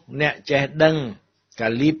នុស្សអ្នកចេះដឹងកា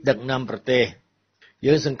លីបដឹកនាំប្រទេស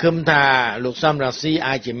យើងសង្ឃឹមថាលោកសំរងស៊ី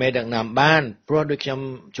អាចជាមេដឹកនាំបានព្រោះដូចខ្ញុំ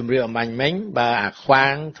ជម្រាបអំបញ្ញមិញបើអាខ្វា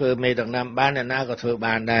ងធ្វើមេដឹកនាំបានអ្នកណាក៏ធ្វើ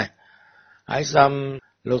បានដែរហើយ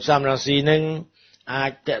លោកសំរងស៊ីនឹងអា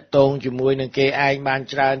ចតាក់ទងជាមួយនឹងគេឯងបាន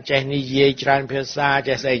ច្រើនចេះនិយាយច្រើនភាសា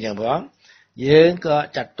ចេះស្អីចឹងផងយើងក៏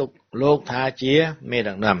ចាត់ទុកលោកថាជាមេ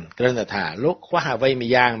ដឹកនាំគ្រាន់តែថាលោកខ្វះអ្វីមួយ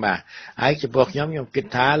យ៉ាងបាទហើយចំពោះខ្ញុំគិត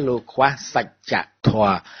ថាលោកខ្វះសច្ចធ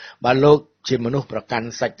ម៌បើលោកជាមនុស្សប្រកាន់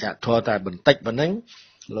សច្ចធម៌តែបន្តិចប៉ុណ្ណឹង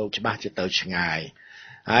លោកច្បាស់ជាទៅឆ្ងាយ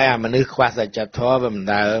ហើយអាមនុស្សខ្វះសច្ចធម៌វាមិន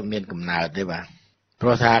ដែលមានកំណើតទេបាទព្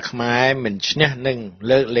រោះថាខ្មែរមិនឈ្នះនឹង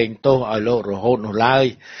លើកលែងទោសឲ្យលោករហូតនោះឡើយ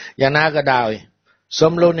យ៉ាងណាក៏ដោយសូ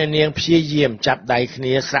មលោកអ្នកនាងព្យាយាមចាប់ដៃគ្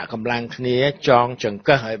នាស្រាក់កម្លាំងគ្នាចងចង្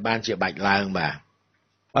កឹះឲ្យបានជាបាច់ឡើងបាទ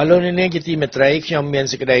អរលោកអ្នកនាងជាទីមេត្រីខ្ញុំមាន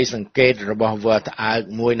សេចក្តីសង្កេតរបស់វត្តអើក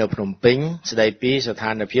មួយនៅភ្នំពេញស្ដីពីស្ថា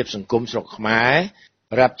នភាពសង្គមស្រុកខ្មែរ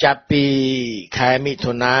រាប់ចាប់ពីខែមិ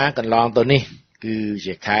ថុនាកន្លងទៅនេះគឺ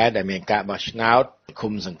ជាខែដែលមានការបោះឆ្នោត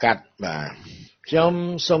ឃុំសង្កាត់បាទខ្ញុំ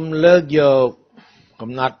សូមលើកយក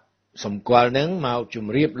កំណត់សម្គាល់នឹងមកជ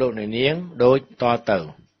ម្រាបលោកអ្នកនាងដូចតទៅ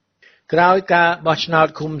ក្រោយការបោះឆ្នោត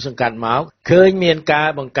ឃុំសង្កាត់មកឃើញមានការ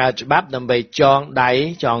បង្កើតច្បាប់ដើម្បីចងដៃ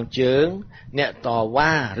ចងជើងអ្នកត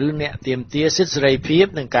វ៉ាឬអ្នកទាមទារសិទ្ធិសេរីភាព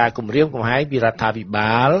នឹងការគំរាមកំហែងពីរដ្ឋាភិ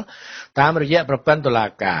បាលតាមរយៈប្រព័ន្ធតុលា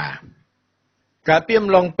ការកាលពីអំ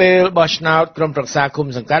ឡុងពេលបោះឆ្នោតក្រុមប្រឹក្សាឃុំ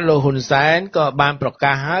សង្កាត់លោកហ៊ុនសែនក៏បានប្រ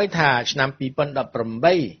កាសហើយថាឆ្នាំ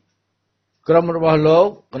2018ក្រុមរបស់លោក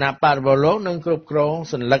គណៈបករបស់លោកនឹងគ្រប់គ្រង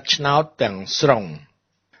សัญลักษณ์ឆ្នោតទាំងស្រុង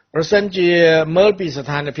ប្រសិនជាមើលពីស្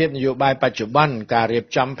ថានភាពនយោបាយបច្ចុប្បន្នការរៀប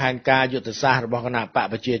ចំផែនការយុទ្ធសាស្ត្ររបស់គណៈបក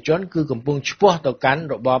ប្រជាជនគឺកំពុងឆ្ពោះទៅកាន់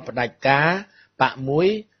របបផ្ដាច់ការបកមួយ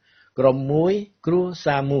ក្រុមមួយគ្រួ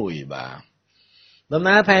សារមួយបាទដំ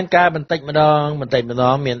ណើរផែនការបន្តិចម្ដង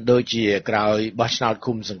មានដូចជាក្រោយបោះឆ្នោត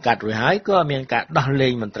ឃុំសង្កាត់រួចហើយក៏មានការដោះលែ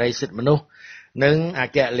ងមន្ត្រីសិទ្ធិមនុស្សនិងអ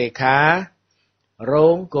គ្គលេខារ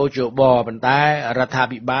ងកោជបប៉ុន្តែរដ្ឋា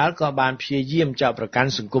ភិបាលក៏បានព្យាយាមចោទប្រកាន់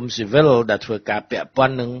សង្គមស៊ីវិលដែលធ្វើការពាក់ព័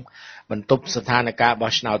ន្ធនឹងបន្ទប់ស្ថានភាព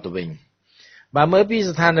បោះឆ្នោតទៅវិញបើមើលពី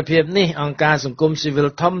ស្ថានភាពនេះអង្គការសង្គមស៊ីវិល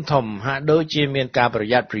ធំហាក់ដូចជាមានការប្រ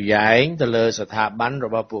យ័ត្នប្រយែងទៅលើស្ថាប័នរ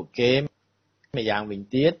បស់ពួកគេម្យ៉ាងវិញ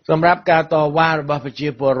ទៀតសម្រាប់ការតវ៉ារបស់ប្រជា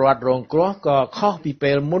ពលរដ្ឋរងគ្រោះក៏ខុសពី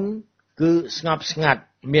ពេលមុនគឺស្ងប់ស្ងាត់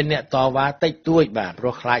មានអ្នកតវ៉ាតិចតួចបាទព្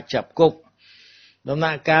រោះខ្លាចចាប់គុកដំ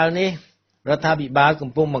ណាក់កាលនេះរដ្ឋាភិបាលកំ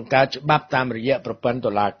ពុងបង្កើតច្បាប់តាមរយៈប្រព័ន្ធ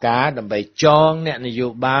តុលាការដើម្បីចងអ្នកនយោ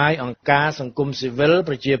បាយអង្គការសង្គមស៊ីវិល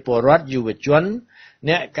ប្រជាពលរដ្ឋយុវជន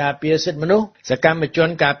អ្នកការពារសិទ្ធិមនុស្សសកម្មជន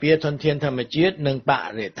ការពារធនធានធម្មជាតិនិងប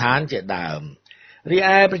រិស្ថានជាដើមរី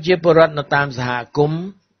ឯប្រជាពលរដ្ឋនៅតាមសហគមន៍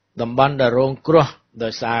តំបន់ដែលរងគ្រោះដោ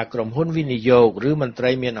យសារក្រុមហ៊ុនវិនិយោគឬមន្ត្រី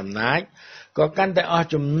មានអំណាចក៏កាន់តែអស់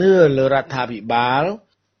ជំនឿលើរដ្ឋាភិបាល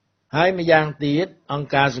ហើយម្យ៉ាងទៀតអង្គ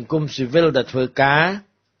ការសង្គមស៊ីវិលដែលធ្វើការ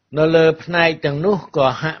នៅលើផ្នែកទាំងនោះក៏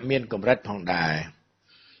ហាក់មានកម្រិតផងដែរ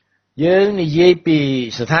យើងនិយាយពី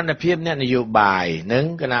ស្ថានភាពអ្នកនយោបាយនិង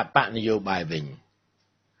គណៈបកនយោបាយវិញ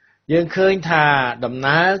យើងឃើញថាដំ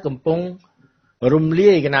ណើរកំពុងរំ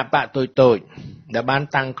លាយគណៈបកតូចដែលបាន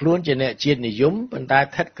តាំងខ្លួនជាអ្នកជាតិនិយមប៉ុន្តែ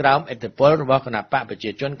ស្ថិតក្រោមឥទ្ធិពលរបស់គណៈបកប្រជា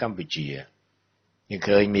ជនកម្ពុជាយើង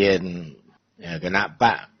ឃើញមានគណៈប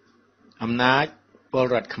កអំណាចពល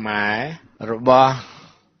រដ្ឋខ្មែររបស់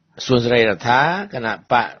សួនសេរីរដ្ឋាគណៈ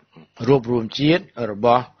បករួបរวมជាតិរប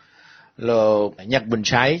ស់លោកញឹកប៊ុន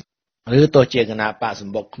ឆៃឬទោះជាគណៈបកស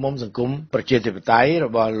ម្បុកឃុំសង្គមប្រជាធិបតេយ្យរ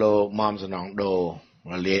បស់លោកមុំសនងដូ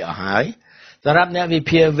រលាយអស់ហើយសម្រាប់អ្នកវិ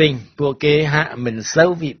ភាគវិញពួកគេហាក់មិនសូវ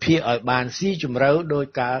វិភាគឲ្យបានស៊ីជម្រៅដោយ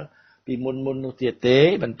កាលពីមុននោះទៀតទេ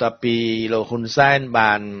បន្ទាប់ពីលោកហ៊ុនសែន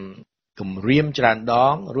បានគម្រាមច្រើនដ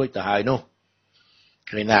ងរួចទៅហើយនោះ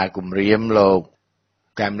ឃើញថាគម្រាមលោក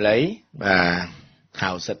កែមលីបាទហៅ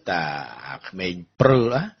សិតតាក្មេងព្រើ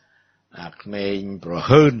ក្មេងប្រ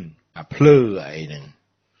ហើនភ្លើអីហ្នឹង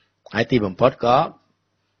ហើយទីបំផុតក៏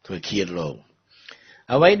ធ្វើឃាតលោក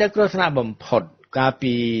អ្វីដែលគ្រោះថ្នាក់បំផុតកាល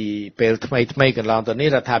ពីពេលថ្មីកន្លងទៅនេះ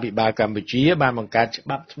រដ្ឋាភិបាលកម្ពុជាបានបង្កើតច្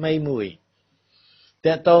បាប់ថ្មីមួយ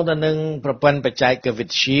ទាក់ទងទៅនឹងប្រព័ន្ធបច្ចេកវិ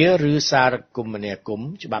ទ្យាឬសារគមនាគមន៍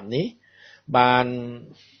ច្បាប់នេះបាន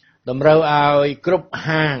តម្រូវឲ្យគ្រប់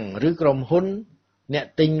ហាងឬក្រុមហ៊ុនអ្នក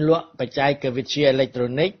ទិញលក់បច្ចេកវិទ្យាអេឡិចត្រូ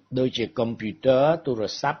និកដូចជាកុំព្យូទ័រទូរ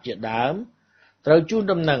ស័ព្ទជាដើមត្រូវជូន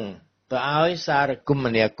ដំណឹងទៅឲ្យសារគម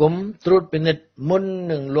នាគមន៍ត្រួតពិនិត្យមុន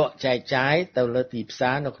នឹងលក់ចែកចាយទៅលើទីផ្សា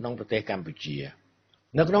រនៅក្នុងប្រទេសកម្ពុជា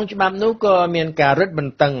នៅក្នុងច្បាប់នោះក៏មានការរឹតប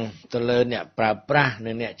ន្តឹងទៅលើអ្នកប្រើប្រាស់និ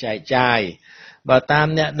ងអ្នកចែកចាយបើតាម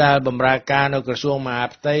អ្នកដែលបម្រើការនៅក្រសួងមហា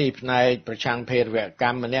ផ្ទៃផ្នែកប្រឆាំងភេរវក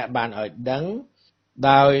ម្មម្នាក់បានឲ្យដឹង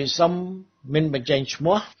ដោយសុំមិនបញ្ចេញឈ្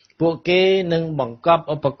មោះពួកគេនឹងបង្កប់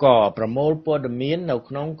ឧបករណ៍ប្រមូលព័ត៌មាននៅ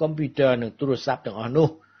ក្នុងកុំព្យូទ័រនិងទូរស័ព្ទទាំងអស់នោះ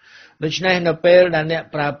ដូច្នេះនៅពេលដែលអ្នក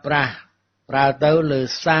ប្រើប្រាស់ប្រើទៅលើ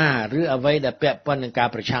សារឬអ្វីដែលពាក់ព័ន្ធនឹងការ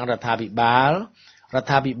ប្រឆាំងរដ្ឋាភិបាល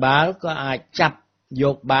ក៏អាចចាប់យ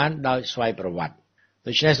កបានដោយស្វ័យប្រវត្តិ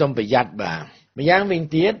ដូច្នេះសូមប្រយ័ត្នបាទម្យ៉ាងវិញ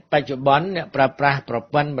ទៀតបច្ចុប្បន្នអ្នកប្រើប្រាស់ប្រ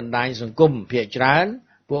ព័ន្ធបណ្ដាញសង្គមភាគច្រើន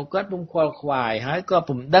ពួកគាត់ពុំខ្វល់ខ្វាយហើយក៏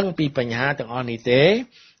ពុំដឹងពីបញ្ហាទាំងអស់នេះទេ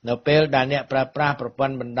នៅពេលដែលអ្នកប្រើប្រាស់ប្រព័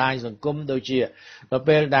ន្ធបណ្ដាញសង្គមដូចជានៅ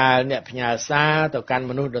ពេលដែលអ្នកផ្ញើសារទៅកាន់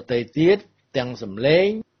មនុស្សដទៃទៀតទាំងសំឡេង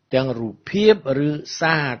ទាំងរូបភាពឬ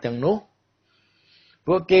សារទាំងនោះ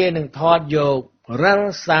ពួកគេនឹងថតយករា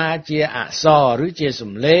ល់សារជាអក្សរឬជា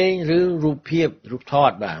សំឡេងឬរូបភាពរូបថ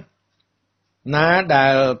តបាទណាដែ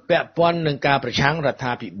លពាក់ព័ន្ធនឹងការប្រឆាំងរដ្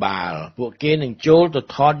ឋាភិបាលពួកគេនឹងចូលទៅ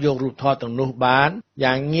ថតយករូបថតទាំងនោះបាន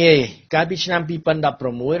យ៉ាងងាយកាលពីឆ្នាំ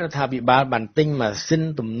2016រដ្ឋាភិបាលបានទិញម៉ាស៊ីន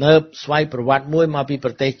ទំនើបស្វ័យប្រវត្តិមួយមកពី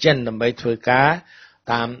ប្រទេសចិនដើម្បីធ្វើការ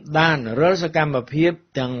តាមដានរាល់សកម្មភាព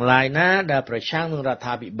ទាំងឡាយណាដែលប្រឆាំងនឹងរដ្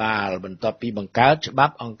ឋាភិបាលបន្ទាប់ពីបង្កើតច្បា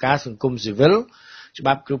ប់អង្គការសង្គមស៊ីវិលច្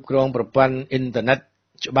បាប់គ្រប់គ្រងប្រព័ន្ធអ៊ីនធឺណិត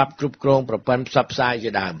ច្បាប់គ្រប់គ្រងប្រព័ន្ធផ្សព្វផ្សាយ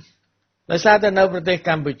ជាដើមដោយសារតែនៅប្រទេសក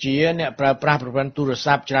ម្ពុជាអ្នកប្រើប្រាស់ប្រព័ន្ធទូរ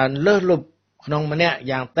ស័ព្ទច្រើនលើសលប់ក្នុងម្នាក់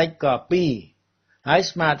យ៉ាងតិចក៏2ហើយ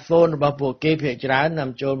smartphone របស់ពួកគេភាគច្រើននាំ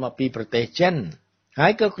ចូលមកពីប្រទេសចិនហើ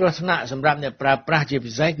យក៏គ្រោះថ្នាក់សម្រាប់អ្នកប្រើប្រាស់ជា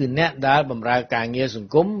ពិសេសគឺអ្នកដែលបម្រើការងារស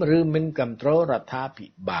ង្គមឬមិនគ្រប់គ្រងរដ្ឋាភិ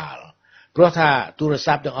បាលព្រោះថាទូរ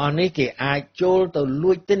ស័ព្ទទាំងអស់នេះគេអាចចូលទៅ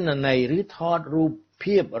លួចទិន្នន័យឬថតរូប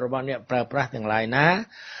ភាពរបស់អ្នកប្រើប្រាស់ទាំងឡាយណា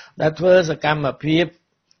ដែលធ្វើសកម្មភាព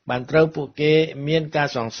បានត្រូវពួកគេមានការ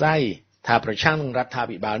សង្ស័យថាប្រឆាំងនឹងរដ្ឋា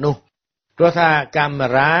ភិបាលនោះព្រោះថាកាមេ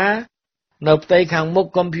រ៉ានៅផ្ទៃខាងមុខ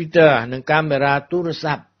កុំព្យូទ័រនិងកាមេរ៉ាទូរ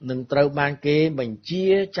ស័ព្ទនឹងត្រូវបានគេបញ្ជា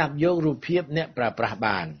ចាប់យករូបភាពអ្នកប្រើប្រាស់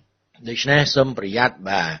បានដូច្នេះសូមប្រយ័ត្ន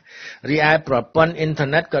បាទរីឯប្រព័ន្ធអ៊ីនធឺ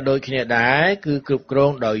ណិតក៏ដូចគ្នាដែរគឺគ្រប់គ្រ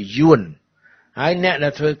ងដោយយួនហើយអ្នកដែ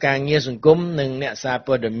លធ្វើការងារសង្គមនិងអ្នកសារ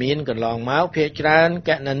ព័ត៌មានកន្លងមកភាគច្រើនគ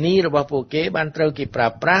ណនីរបស់ពួកគេបានត្រូវគេប្រើ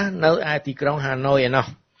ប្រាស់នៅឯទីក្រុងហាណូយឯណោះ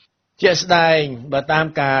ជាក់ស្ដែងបើតាម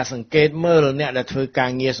ការសង្កេតមើលអ្នកដែលធ្វើកា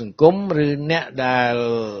រងារសង្គមឬអ្នកដែល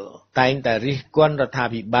តែងតែរិះគន់រដ្ឋា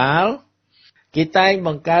ភិបាលគេតែងប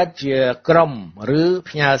ង្កើតជាក្រុមឬ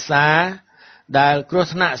ផ្ញើសារដែលគ្រោះ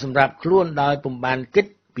ថ្នាក់សម្រាប់ខ្លួនដោយពុំបានគិត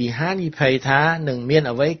ពីហានិភ័យថានឹងមាន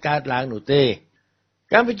អ្វីកើតឡើងនោះទេ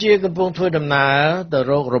កម្ពុជាកំពុងធ្វើដំណើរទៅ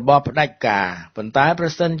រករបបផ្ដាច់ការប៉ុន្តែប្រ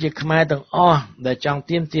សិនជាខ្មែរទាំងអស់ដែលចង់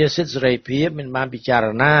ទាមទារសិទ្ធិសេរីភាពមិនបានពិចារ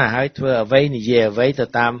ណាហើយធ្វើអ្វីនិយាយអ្វីទៅ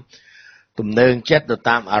តាមទំនើងចិត្តទៅ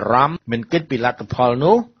តាមអារម្មណ៍មិនគិតពីលទ្ធផល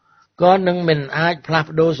នោះក៏នឹងមិនអាចផ្លាស់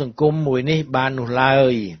ប្ដូរសង្គមមួយនេះបាននោះឡើ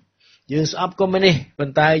យយើងស្អប់កុម្មុយនីសប៉ុ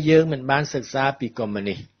ន្តែយើងមិនបានសិក្សាពីកុម្មុយ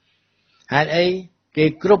នីសហេតុអីគេ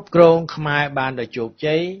គ្រប់គ្រងខ្មែរបានដោយជោគ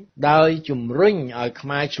ជ័យដោយជំរុញឲ្យខ្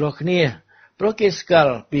មែរឆ្លោះគ្នាព្រោះគេស្គា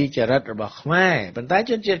ល់ពីចរិតរបស់ខ្មែរប៉ុន្តែ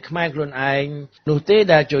ជនជាតិខ្មែរខ្លួនឯងនោះទេ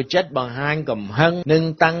ដែលចូលចិត្តបង្ហាញកំហឹងនិង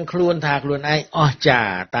តាំងខ្លួនថាខ្លួនឯងអស្ចារ្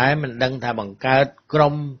យតែមិនដឹងថាបង្កើតក្រុ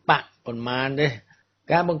មបកប៉ុន្មានទេ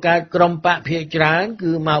ការបង្កើតក្រុមបកភាគច្រើន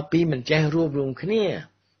គឺមកពីមិនចេះរួបរวมគ្នា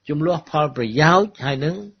ចំនួនផលប្រយោជន៍ហើយ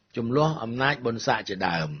នឹងចំនួនអំណាចបុណ្យស័ក្តិជា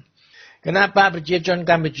ដើមគណៈបកប្រជាជន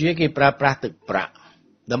កម្ពុជាគេប្រើប្រាស់ទឹកប្រាក់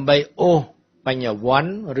ដើម្បីអូសបញ្ញវន្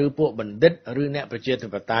តឬពួកបណ្ឌិតឬអ្នកប្រជាធិ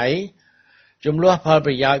បតេយ្យចំនួនផល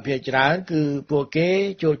ប្រយោជន៍ភាគច្រើនគឺពួកគេ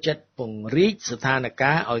ចូលចិត្តពង្រីកស្ថាន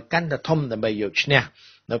ភាពឲ្យកាន់តែធំដើម្បីយកឈ្នះ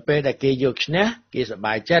នៅពេលដែលគេយកឈ្នះគេសប្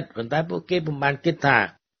បាយចិត្តប៉ុន្តែពួកគេពុំបានគិតថា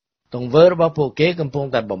ទង្វើរបស់ពួកគេកំពុង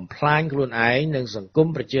តែបំផ្លាញខ្លួនឯងនិងសង្គម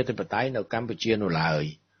ប្រជាធិបតេយ្យនៅកម្ពុជានោះឡើយ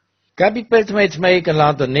កាលពីពេលថ្មីកន្ល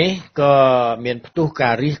ងទៅនេះក៏មានផ្ទុះកា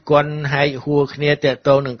ររិះគន់ហែកហួរគ្នាទាក់ទ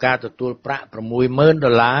ងនឹងការទទួលប្រាក់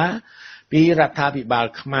$60,000ពីរដ្ឋាភិបាល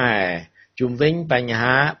ខ្មែរជុំវិញបញ្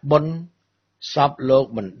ហាបុណ្យសពលោក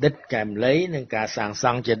បណ្ឌិតកែមលីនិងការសាងស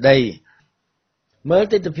ង់ចេតិយ មើល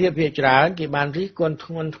ទិដ្ឋភាពភាគច្រើនគេបានរិះគន់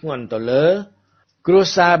ធ្ងន់ទៅលើគ្រួ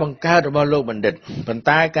សារបង្កើតរបស់លោកបណ្ឌិតប៉ុន្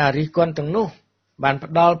តែការរិះគន់ទាំងនោះបាន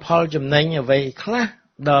ផ្ដល់ផលចំណេញអ្វីខ្លះ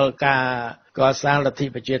ដល់ការកសាងលទ្ធិ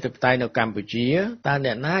ប្រជាធិបតេយ្យនៅកម្ពុជាតើអ្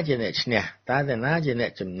នកណាជាអ្នកឈ្នះតើអ្នកណាជាអ្ន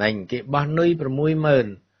កចំណេញគេបោះនុយ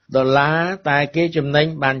$60,000តែគេចំណេញ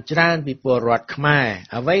បានច្រើនពីពលរដ្ឋខ្មែរ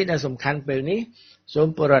អ្វីដែលសំខាន់ពេលនេះសូម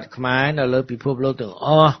ពលរដ្ឋខ្មែរនៅលើពិភពលោកទាំងអ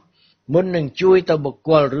ស់មុននឹងជួយទៅបុគ្គ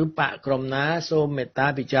លឬបកក្រុមណាសូមមេត្តា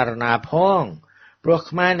ពិចារណាផងព្រោះ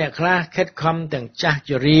ខ្មែរអ្នកខ្លះខិតខំទាំងចាស់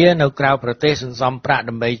ជរានៅក្រៅប្រទេសសន្សំប្រាក់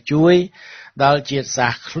ដើម្បីជួយដល់ជាតិសា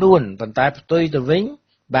សន៍ខ្លួនប៉ុន្តែផ្ទុយទៅវិញ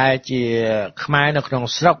បែរជាខ្មែរនៅក្នុង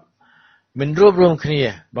ស្រុកមិនរួបរวมគ្នា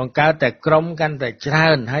បង្កើតតែក្រុមកាន់តែច្រើ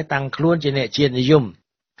នហើយតាំងខ្លួនជាអ្នកជាតិនិយម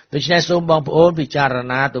ដូច្នេះសូមបងប្អូនពិចារ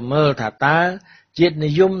ណាទៅមើលថាតើជាតិនិ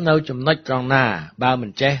យមនៅចំណុចត្រង់ណាបើមិ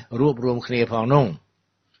នចេះរួបរวมគ្នាផងនោះ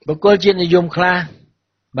បុគ្គលជាតិនិយមខ្លះ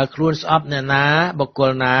បើខ្លួនស្អប់អ្នកណាបុគ្គ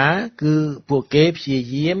លណាគឺពួកគេព្យា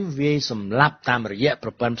យាមវាយសម្លាប់តាមរយៈប្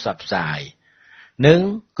រព័ន្ធផ្សព្វផ្សាយនិង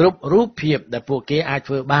គ្រប់រូបភាពដែលពួកគេអាច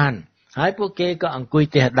ធ្វើបានហើយពួកគេក៏អង្គុយ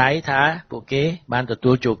ទះដៃថាពួកគេបានទ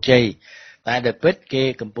ទួលជោគជ័យតែដែលពិតគេ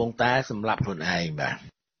កំពុងតែសម្លាប់ខ្លួនឯងបាទ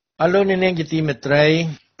អរលោកអ្នកនាងជាទីមេត្រី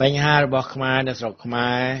បញ្ហារបស់ខ្មែរនៅស្រុកខ្មែ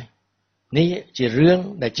រនេះជារឿង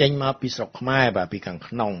ដែលចេញមកពីស្រុកខ្មែរបាទពីខាង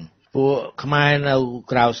ក្នុងពួកខ្មែរនៅ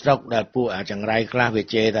ក្រៅស្រុកដែលពួកអាចង្រៃខ្លះវា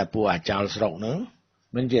ជេរតែពួកអាចោលស្រុកហ្នឹង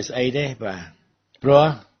មិនជាស្អីទេបាទព្រោះ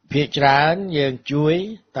ភាគច្រើនយើងជួយ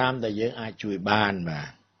តាមដែលយើងអាចជួយបានបាទ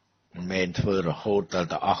មិនមែនធ្វើរហូតដល់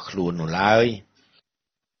ទៅអស់ខ្លួននោះឡើយ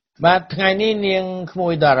បាទថ្ងៃនេះនាងក្មួ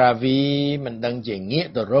យតារាវីមិនដឹងជាងាក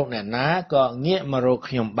ទៅរកអ្នកណាក៏ងាកមករក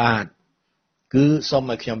ខ្ញុំបាទគឺសូម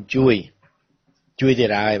ឲ្យខ្ញុំជួយទៀ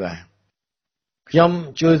តហើយបាទខ្ញុំ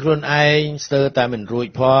ជួយខ្លួនឯងស្ទើរតែមិនរួច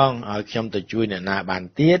ផងឲ្យខ្ញុំទៅជួយអ្នកណាបាន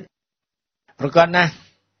ទៀតប្រកបណាស់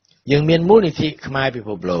យើងមានមូលនិធិខ្មែរពិភ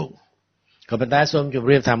ពលោកក៏ប៉ុន្តែសូមជម្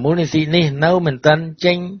រាបថាមូលនិធិនេះនៅមិនទាន់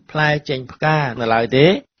ចេញផ្លែចេញផ្កានៅឡើយទេ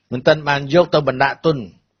មិនទាន់បានយកទៅបណ្ដាក់ទុន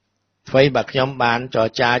អ្វីបើខ្ញុំបានចរ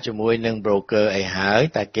ចាជាមួយនឹង broker អីហើយ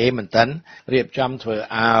តែគេមិនទាន់រៀបចំធ្វើ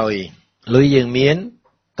ឲ្យលុយយើងមាន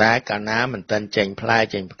តែកាលណាមិនទាន់ចេញផ្លែ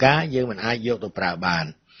ចេញផ្កាយើងមិនអាចយកទៅប្រើបាន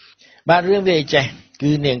បាទរឿងវាអីចេះ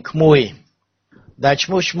គឺនាងក្មួយដែលឈ្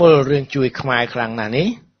មោះឈ្មោលរឿងជួយខ្មែរខ្លាំងណាស់នេះ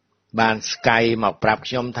បានស្កាយមកប្រាប់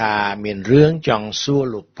ខ្ញុំថាមានរឿងចង់សួរ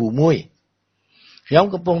លោកពូមួយខ្ញុំ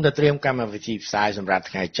កំពុងតែត្រៀមកម្មវិធីផ្សាយសម្រាប់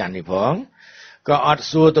ថ្ងៃច័ន្ទនេះផងក៏អត់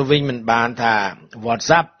សួរទៅវិញមិនបានថា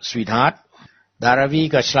WhatsApp sweetheart ដារាវី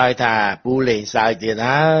ក៏ឆ្លើយថាពូលេងសើចទៀត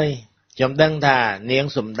ហើយខ្ញុំដឹងថានាង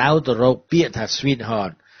សំដៅទៅរកពាក្យថា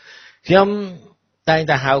sweetheart ខ្ញុំតែង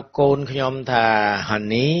តែហៅកូនខ្ញុំថា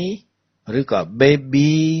honey ឬក៏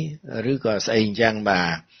baby ឬក៏ស្អីអញ្ចឹងបា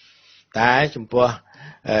ទតែចំពោះ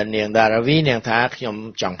នាងដារាវីនាងថាខ្ញុំ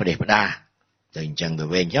ចង់ផ្ដេសផ្ដាសទៅអញ្ចឹងទៅ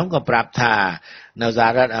វិញខ្ញុំក៏ប្រាប់ថានៅសហ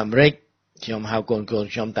រដ្ឋអាមេរិកខ្ញុំហៅកូន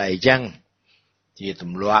ខ្ញុំតែអញ្ចឹងជាទ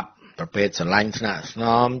ម្លាប់ប្រភេទស្រឡាញ់ថ្នាក់ស្ន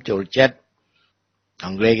មចូលចិត្តអ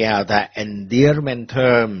ង់គ្លេសគេហៅថា endearment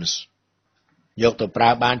terms យកទៅប្រើ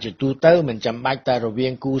បានជាទូទៅមិនចាំបាច់តែរវា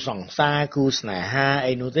ងគូសង្សារគូស្នេហា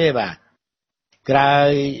អីនោះទេបាទក្រោយ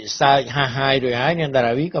សើចហាហាយរួចហើយនាងតា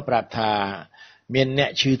រាវីក៏ប្រាប់ថាមានអ្នក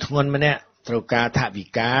ឈឺធ្ងន់ម្នាក់ត្រូវការថវិ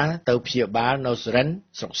កាទៅព្យាបាលនៅសុរិន្ទ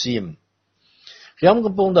ស្រុកសៀមខ្ញុំ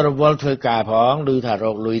កំពុងតែរវល់ធ្វើការផងឮថារ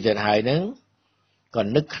កលុយទៀតហើយនឹងក៏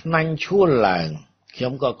នឹកខ្នាញ់ឈួលឡើងខ្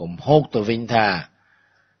ញុំក៏កំហុកទៅវិញថា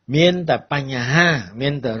មានតែបញ្ហាមា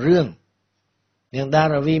នតែរឿងនាងតា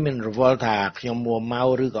រាវីមិនរវល់ថាខ្ញុំមួម៉ៅ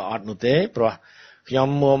ឬក៏អត់នោះទេព្រោះខ្ញុំ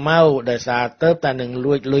មួម៉ៅដោយសារទៅតែនឹង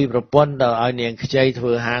លួចលុយប្រពន្ធដល់ឲ្យនាងខ្ចីធ្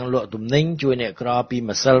វើហាងលក់ទំនិញជួយអ្នកក្រពី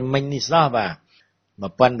ម្សិលមិញនេះសោះបាទ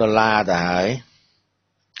$1,000ទៅហើយ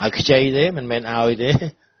ឲ្យខ្ចីទេមិនមែនឲ្យទេ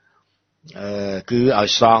គឺឲ្យ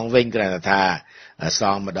សងវិញគ្រាន់តែថាស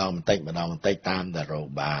ងម្ដងបន្តិចតាមតែរក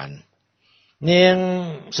បាននាង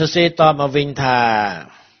សរសេរតបមកវិញថា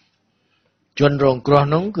ជនរងគ្រោះ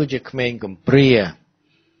នោះគឺជាក្មេងកំព្រា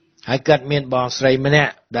ហើយគាត់មានបងស្រីម្នា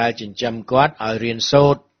ក់ដែលចិញ្ចឹមគាត់ឲ្យរៀនសូ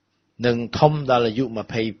ត្រនឹងធំដល់អាយុ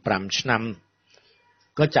25ឆ្នាំ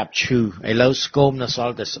ក៏ចាប់ឈឺឥឡូវស្គមនៅស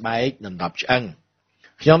ល់តែស្បែកដណ្ដប់ឆ្អឹង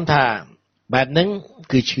ខ្ញុំថាបែបហ្នឹង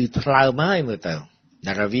គឺឈឺថ្លើមហើយមើលទៅ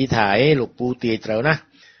តារាវីថាអេលោកពូទាយត្រូវណាស់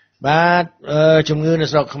បាទជំងឺនៅ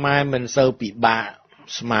ស្រុកខ្មែរមិនសូវពិបាក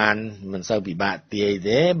ស្មានមិនសូវពិបាកទាយ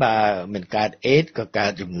ទេបើមិនកើតអេដក៏កើ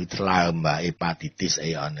តជំងឺថ្លើមបាទអេប៉ាទីទីស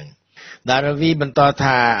អីអស់ហ្នឹងតារាវីបន្ត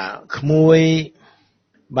ថាក្មួយ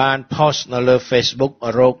បាន post នៅលើ Facebook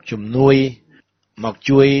រកជំនួយមក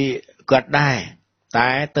ជួយគាត់ដែរតែ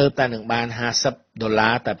ទៅតែនឹងបាន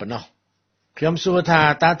$50តែប៉ុណ្ណោះខ្ញុំសួរថា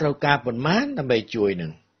តើត្រូវការប៉ុន្មានដើម្បីជួយនឹ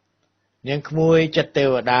ង នាងក្មួយចិត្តទេ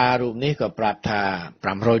វតារូបនេះក៏ប្រាប់ថា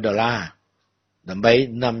$500ដើម្បី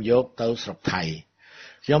នាំយកទៅស្រុកថៃ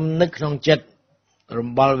ខ្ញុំនឹកក្នុងចិត្តរំ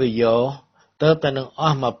បល់វាយកទៅតែនឹងអ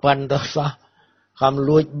ស់1000ទៅសោះខំ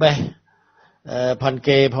លួចបេះផាន់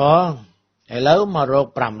គេផងឥឡូវមករក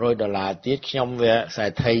$500ទៀតខ្ញុំវាខ្សែ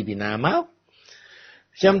ថៃពីណាមក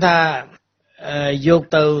ខ្ញុំថាយក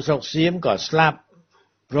ទៅស្រុកសៀមក៏ស្លាប់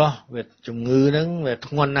ព្រោះវាជំងឺហ្នឹងវា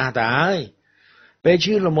ធ្ងន់ណាស់ទៅហើយពេល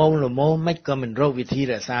ឈឺល្មមមិនក៏មិនរកវិធី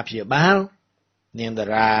រក្សាព្យាបាលនាងតា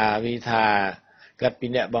រាវិថាកាត់ពី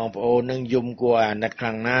អ្នកបងប្អូននឹងយំគួរអាណិតខ្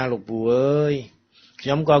លាំងណាស់លោកពូអើយខ្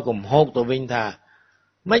ញុំក៏កំហុកទៅវិញថា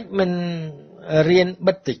មិនរៀន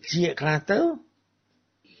បិទតិចខ្លះទៅ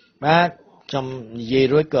បាទខ្ញុំនិយាយ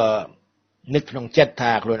រួចក៏នឹកក្នុងចិត្ត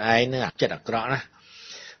ថាខ្លួនឯងនឹងចិត្តអាក្រក់ណាស់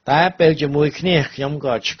តែពេលជាមួយគ្នាខ្ញុំ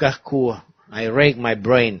ក៏ឆ្កឹះខួរ I rake my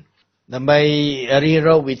brain ដើម្បីរៀបរ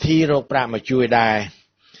កវិធីរកប្រាក់មកជួយដែរ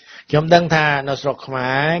ខ្ញុំដឹងថានៅស្រុកខ្មែ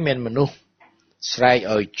រមានមនុស្សស្រែក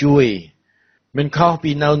ឲ្យជួយមិនខុស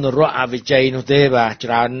ពីនៅនរកអវិជ័យនោះទេបាទ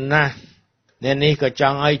ច្រើនណាស់អ្នកនេះក៏ច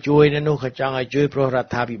ង់ឲ្យជួយអ្នកនោះក៏ចង់ឲ្យជួយព្រោះរ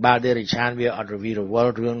ដ្ឋាភិបាលដេរិឆានវាអត់រវីរវ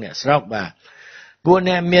ល់រឿងអ្នកស្រុកបាទពួក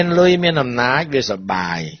អ្នកមានលុយមានអំណាចវាសប្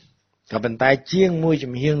បាយក៏ប៉ុន្តែជាងមួយ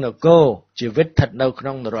ចំហៀងនគរជីវិតស្ថិតនៅក្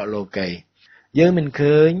នុងនរកលោកីយើងមិន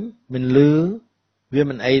ឃើញមិនឮវា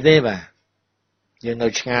មិនអីទេបាទយើងនៅ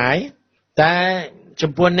ឆ្ងាយតែ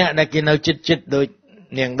ចំពោះអ្នកដែលគេនៅចិត្តដូច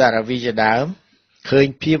នាងតារាវីជាដើមឃើញ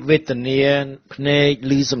ភាពវេទនាភ្នែក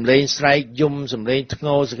ឮសំឡេងស្រែកយំសំឡេងធ្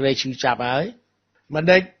ងោសេចក្តីឈឺចាប់ហើយមិន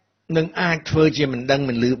ដេចនឹងអាចធ្វើជាមិនដឹង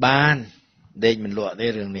មិនឮបានដេកមិនលក់ទេ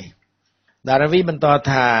រឿងនេះតារាវីបន្ត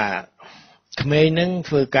ថាក្មេងនឹង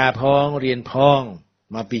ធ្វើការផងរៀនផង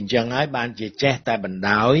មកពីអញ្ចឹងហើយបានជាចេះតែបណ្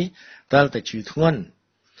ដោយតើតែឈឺធ្ងន់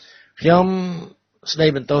ខ្ញុំស្ដី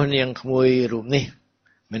បន្ទោសនាងក្មួយរូបនេះ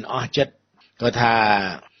មិនអស់ចិត្តក៏ថា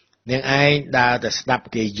នាងឯងដើរតែស្ដាប់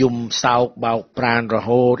គេយំសោកបោកប្រានរ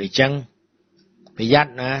ហូតអីចឹងប្រយ័ត្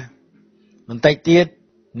នណាបន្តិចទៀត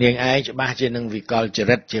នាងឯងច្បាស់ជានឹងវិកលច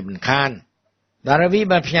រិតជាមិនខានតារាវី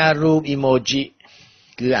បានផ្ញើរូប emoji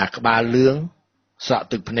គឺអាក្បាលលឿងសក់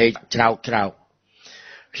ទឹកភ្នែកច្រោក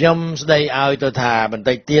ខ្ញុំស្ដីឲ្យទៅថាបន្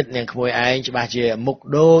តិចទៀតនាងក្មួយឯងច្បាស់ជាមុខ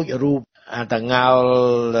ដូចរូបអាតងោ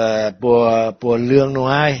លពណ៌លឿងនោះ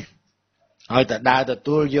ហើយតែដើរទ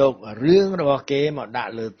ទួលយករឿងរបស់គេមកដា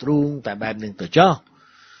ក់លើទ្រូងតែបែបនឹងទៅចុះ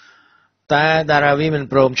តែតារាវីមិន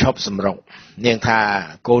ព្រមឈប់សម្រុកនាងថា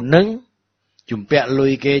កូននឹងជំពាក់លុ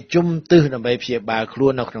យគេជុំទឹះដើម្បីព្យាបាលខ្លួ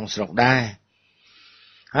ននៅក្នុងស្រុកដែរ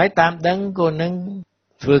ហើយតាមដឹងកូននឹង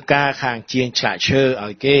ធ្វើការខាងជាងឆ្លាក់ឈើ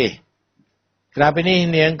ឲ្យគេក្រៅពីនេះ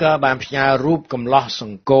នាងក៏បានផ្ញើរូបកំឡោះស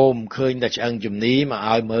ង្គមឃើញតែឆ្អឹងជំនីមក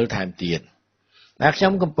ឲ្យមើលថែមទៀតតែខ្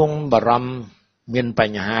ញុំកំពុងបារម្ភមានប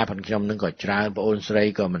ញ្ហាផងខ្ញុំនឹងក៏ច្រើនបងអូនស្រី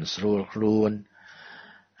ក៏មិនស្រួលខ្លួន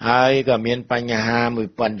ហើយក៏មានបញ្ហាមួយ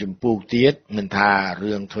ប៉ុនចម្ពោះទៀតមិនថា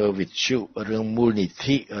រឿងធ្វើវិទ្យុរឿងមូលនិ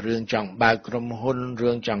ធិរឿងចង់បើកក្រុមហ៊ុន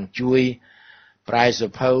រឿងចង់ជួយប្រែស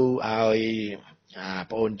ភៅឲ្យ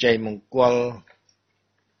បងអូនជ័យមង្គល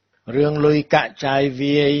រឿងលុយកាក់ចាយ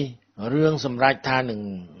វាយរឿងសម្រាប់ថានឹង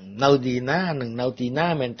នៅទីណា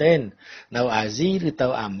មែនទេនៅអាស៊ីឬទៅ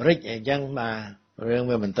អាមេរិកអីចឹងបាទរឿង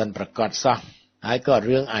វាមិនទាន់ប្រកាសសោះហើយក៏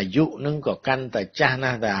រឿងអាយុនឹងក៏កាន់តែចាស់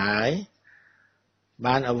ណាស់ទៅហើយ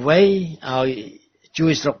បានអ្វីឲ្យជួ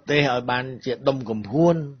យស្រុកទេសឲ្យបានជាដុំកំភួ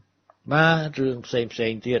នបាទរឿងផ្សេ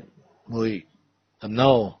ងទៀតមួយតំ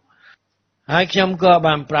ណោហើយខ្ញុំក៏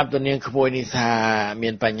បានប្រាប់ទៅនាងក្មួយនេះថាមា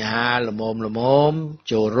នបញ្ហាល្មម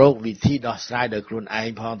ចូលរកវិធីដោះស្រាយដោយខ្លួនឯង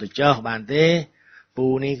ផងទៅចុះបានទេពូ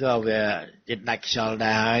នេះក៏វាចិត្តដាច់ខ្យល់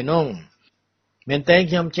ដែរហើយនោះមែនតើ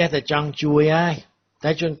ខ្ញុំចេះតែចង់ជួយហើយ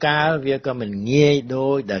តែជួនកាលវាក៏មិនងាយដោ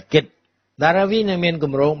យដែលគិតតារាវីនឹងមានគ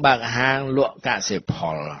ម្រោងបើកហាងលក់កសិផ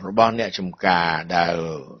លរបស់អ្នកចម្ការដែល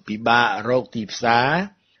ពិបាករកទីផ្សារ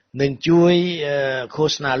នឹងជួយឃោ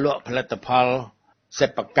សនាលក់ផលិតផលសិ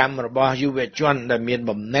ប្បកម្មរបស់យុវជនដែលមាន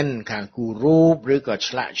បំណិនខាងគូររូបឬក៏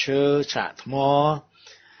ឆ្លាក់ឈើឆ្លាក់ថ្ម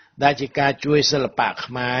ដែលជាការជួយសិល្បៈ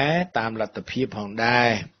ខ្មែរតាមលទ្ធភាពផងដែរ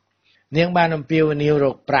នាងបានអំពាវនាវរ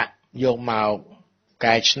កប្រាក់យកមក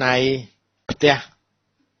កែច្នៃផ្ទះ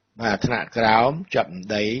បាទថ្នាក់ក្រោមចាប់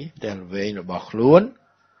ដីផ្ទះល្វែងរបស់ខ្លួន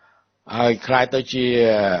ឲ្យคล้ายទៅជា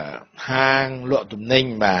ហាងលក់ទំនិញ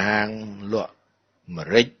បាទហាងលក់ម្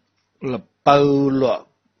រេចលពៅលក់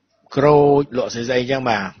ក្រូចលក់ស្អីៗចឹង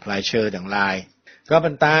បាទផ្លែឈើទាំងឡាយក៏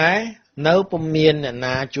ប៉ុន្តែនៅពុំមានអ្នក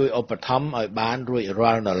ណាជួយឧបត្ថម្ភឲ្យបានរួច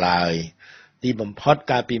រាល់នៅឡើយទីបំផុត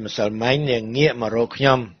កាលពីម្សិលមិញនាងងាកមករកខ្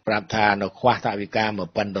ញុំប្រាប់ថានៅខ្វះថវិកា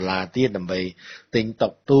$1000ទៀតដើម្បីទិញតុ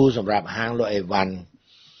ទូសម្រាប់ហាងលក់អីវ៉ាន់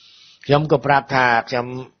ខ្ញុំក៏ប្រាប់ថាខ្ញុំ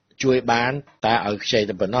ជួយបានតែឲ្យខ្ចី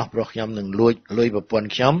តែប៉ុណ្ណោះព្រោះខ្ញុំនឹងលួចលុយប្រពន្ធ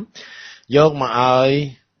ខ្ញុំ យកមកឲ្យ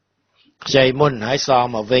ខ្ចីមុនហើយសង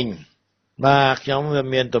មកវិញបាទខ្ញុំវា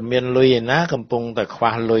មានតែមានលុយឯណាកំពុងតែខ្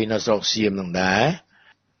វះលុយនៅស្រុកសៀមនឹងដែរ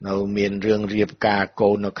នៅមានរឿងរៀបការកូ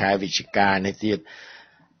ននៅខែវិច្ឆិកានេះទៀត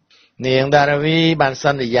នាងដារាវីបានស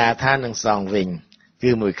ន្យាថានឹងសងវិញ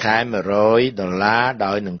គឺមួយខែ$100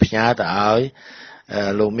ដោយនឹងផ្ញើទៅឲ្យ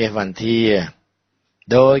លោកមាសវណ្ធា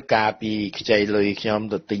ដោយការពីខ្ចីលុយខ្ញុំ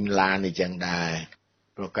ទៅទិញឡានអញ្ចឹងដែរ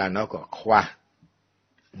ព្រោះកាលនោះក៏ខ្វះ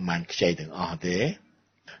មិនខ្ចីទាំងអស់ទេ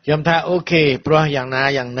ខ្ញុំថាអូខេព្រោះយ៉ាងណា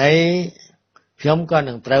យ៉ាងណីខ្ញុំក៏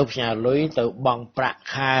នឹងត្រូវផ្ញើលុយទៅបង់ប្រាក់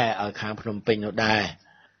ខែឲ្យខាងភ្នំពេញនោះដែរ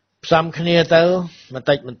ផ្សំគ្នាទៅបន្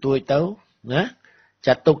តិចបន្តួចទៅណា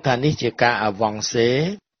ចាត់ទុកថានេះជាការអវង្សេ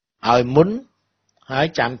ឲ្យមុនហើយ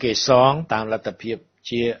ចាំគេសងតាមលទ្ធភាព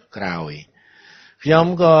ជាក្រោយខ្ញុំ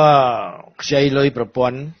ក៏ខ្ចីលុយប្រព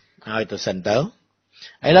ន្ធឲ្យទៅសិនទៅ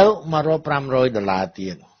ឥឡូវមករក$500ទៀ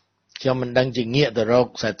តខ្ញុំមិនដឹងជាងាកទៅរក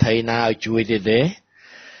សេដ្ឋីណាឲ្យជួយទៀតទេ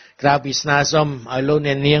ក្រៅពីស្នើសុំឲ្យលោក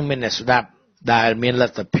អ្នកនាងមានអ្នកស្ដាប់ដែលមានល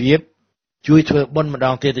ទ្ធភាពជួយធ្វើបុណ្យម្ដ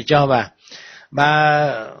ងទៀតទៅចុះបាទបើ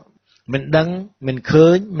មិនដឹងមិនឃើ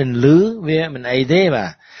ញមិនឮវាមិនអីទេបាទ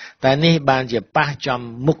តែនេះបានជាប៉ះចំ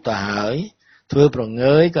មុខទៅហើយធ្វើប្រ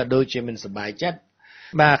ងើយក៏ដូចជាមិនសប្បាយចិត្ត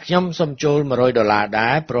បាទខ្ញុំសូមចូល$100ដែ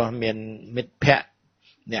រព្រោះមានមិត្តភ័ក្តិ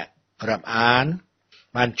អ្នករាប់អាន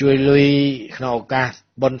បានជួយលុយក្នុងឱកាស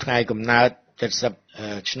បុណ្យថ្ងៃកំណើត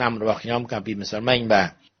70ឆ្នាំរបស់ខ្ញុំកាលពីម្សិលមិញបាទ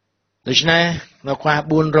ដូច្នេះនៅខ្វះ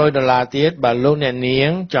$400ទៀតបើលោកអ្នកនា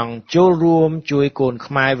ងចង់ចូលរួមជួយកូន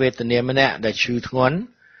ខ្មែរវេទនាម្នាក់ដែលឈឺធ្ងន់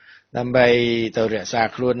ដើម្បីទៅរក្សា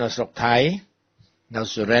ខ្លួននៅស្រុកថៃនៅ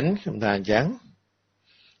សុរិនខ្ញុំថាអញ្ចឹង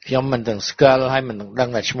ខ្ញុំមិនទាំងស្គាល់ហើយមិនដឹង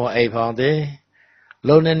ថាឈ្មោះអីផងទេ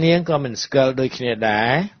លោកអ្នកនាងក៏មិនស្គាល់ដូចគ្នាដែ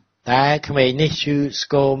រតែក្មេងនេះឈឺស្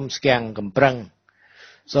គមស្គាំងកំប្រឹង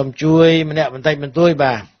សូមជួយម្នាក់បន្តិចបន្តួច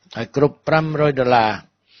បាទឲ្យគ្រប់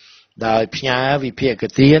$500ដោយផ្ញើវិភាគ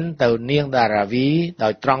ទានទៅនាងដារាវីដោ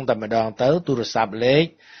យត្រង់តែម្ដងទៅទូរស័ព្ទលេខ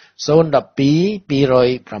012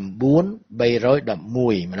 209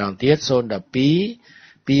 311ម្ដងទៀត012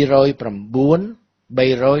 209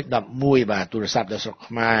 311បាទទូរស័ព្ទដល់ស្រុក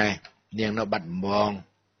ខ្មែរនាងនៅបាត់ដំបង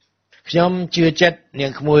ខ្ញុំជឿចិត្តនា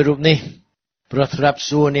ងក្មួយរូបនេះព្រោះធ្លាប់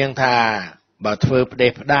សួរនាងថាបើធ្វើផ្ដេ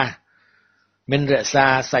សផ្ដាសមិនរក្សា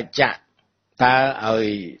សច្ចៈតើឲ្យ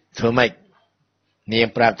ធ្វើម៉េចនាង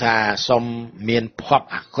ប្រាប់ថាសុំមានភ័ព្វ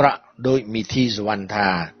អាក្រក់ដោយមីធីសវណ្ណថា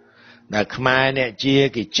ដែលខ្មែរអ្នកជា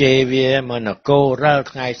គេជេរវាមកនគររាល់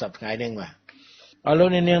ថ្ងៃសប្តាហ៍នេះបាទអរលោក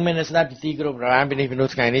នាងមានស្ដាប់ពីទីគ្រប់រានពីនេះពីនោះ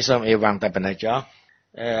ថ្ងៃនេះសូមអេវ៉ាំងតែប៉ុណ្ណេះចុះ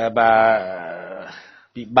បាទ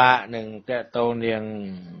ពិបាកនឹងតេតូននាង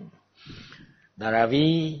ដារាវី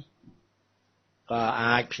ក៏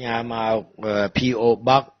អាចផ្ញើមក PO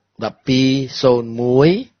Box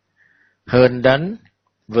 1201 Herndon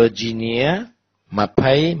Virginia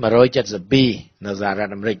 20172នៅសហរដ្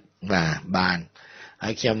ឋអាមេរិកបាទបានហើ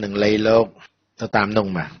យខ្ញុំនឹងលៃលោកទៅតាមនោះ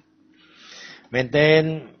បាទមែនទែន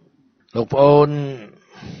លោកប្អូន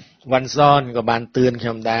វ៉ាន់សនក៏បានទឿនខ្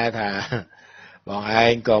ញុំដែរថាបងឯ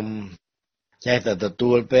ងកុំចេះតែទ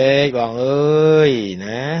ទួលពេកបងអើយ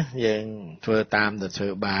ណាយើងធ្វើតាមទៅធ្វើ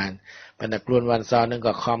បានប៉ុន្តែខ្លួនវ៉ាន់សននឹង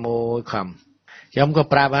ក៏ខំអូយខំខ្ញុំក៏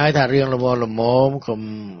ប្រាប់ហើយថារឿងល្មមកុំ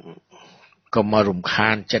មករំខា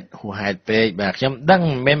នចិត្តហួសហេតុពេកបាទខ្ញុំដឹង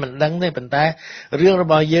មិនមែនមិនដឹងទេប៉ុន្តែរឿងរ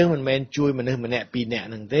បស់យើងមិនមែនជួយមនុស្សម្នាក់ពីរនាក់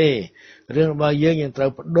នឹងទេរឿងរបស់យើងត្រូវ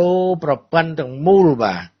បដូរប្រព័ន្ធទាំងមូល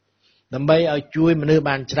បាទដើម្បីឲ្យជួយមនុស្ស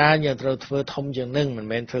បានច្រើនយើងត្រូវធ្វើធំជាងនឹងមិន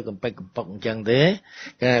មែនធ្វើកំពេចកំប៉ុកអញ្ចឹងទេ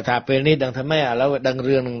គេថាពេលនេះដឹងថាម៉េចឥឡូវដឹង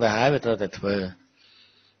រឿងនឹងទៅហើយវាត្រូវតែធ្វើ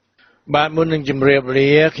បាទមុននឹងជម្រាប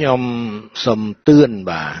លាខ្ញុំសូមទឿន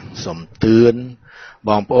បាទសូមទឿនប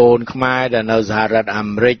ងប្អូនខ្មែរដែលនៅសហរដ្ឋអា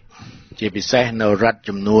មេរិកជាពិសេសនៅរដ្ឋ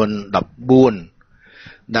ចំនួន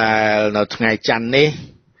14ដែលនៅថ្ងៃច័ន្ទនេះ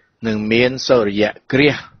នឹងមានសូរ្យគ្រា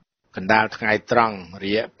សកណ្ដាលថ្ងៃត្រង់រ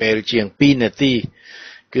យៈពេលជាង2នាទី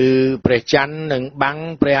គឺព្រះច័ន្ទនឹងបាំង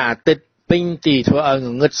ព្រះអាទិត្យពេញទីធ្វើឲ្យង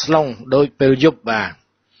ងឹតស្លុងដោយពេលយប់បាទ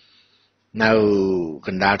នៅក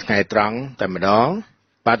ណ្ដាលថ្ងៃត្រង់តែម្ដង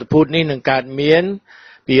បាតុភូតនេះនឹងកើតមាន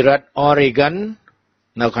ពីរដ្ឋ Oregon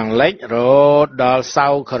នៅខាងលិចរហូតដល់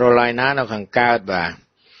South Carolina នៅខាងកើតបាទ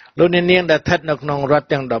លោកអ្នកនាងដែលស្ថិតនៅក្នុងរដ្ឋ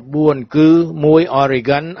ទាំង14គឺ1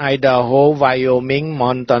 Oregon, Idaho, Wyoming,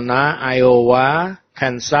 Montana, Iowa,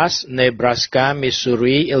 Kansas, Nebraska,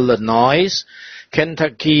 Missouri, Illinois,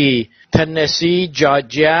 Kentucky, Tennessee,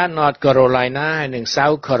 Georgia, North Carolina ហើយនិង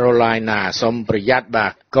South Carolina សូមប្រយ័ត្នបា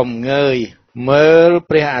ទកុំងើយមើល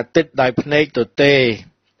ព្រះអាទិត្យដោយភ្នែកទទេ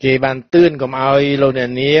គេបានទឿនកុំឲ្យលោកអ្នក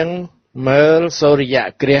នាងមើលសូរ្យ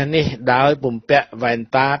គ្រាសនេះដោយពំពាក់វ៉ែន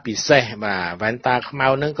តាពិសេសបាទវ៉ែនតាខ្មៅ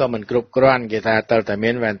ហ្នឹងក៏មិនគ្រប់គ្រាន់គេថាត្រូវតែ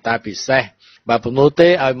មានវ៉ែនតាពិសេស bà phụ nữ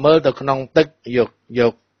tế ở mơ từ nông tức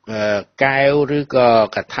dục caoឬក៏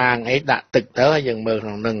កថាងអីដាក់ទឹកទៅហើយយើងមើលក្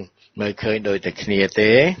នុងនឹងមើលឃើញដូចតែគ្នា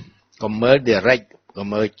ទេកុំមើល direct កុំ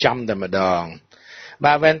មើលចំតែម្ដង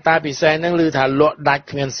បាទវ៉ែនតាពិសេសហ្នឹងឮថាលក់ដាច់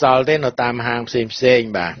គ្មានសល់ទេនៅតាមហាងផ្សេង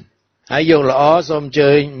បាទហើយយកល្អសូមអញ្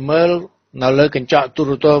ជើញមើលនៅលើកញ្ចក់ទូ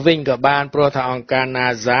រទស្សន៍វិញក៏បានព្រោះថាអង្គការ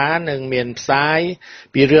NASA នឹងមានផ្សាយ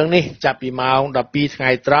ពីរឿងនេះចាប់ពីម៉ោង 12 ថ្ងៃ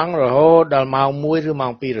ត្រង់រហូតដល់ម៉ោង 1 ឬម៉ោ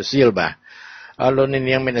ង 2 រសៀលបាទអរលោកអ្នក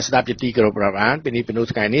នាងមានស្ដាប់ជាទីគោរពរាប់អានពីនេះពីនោះ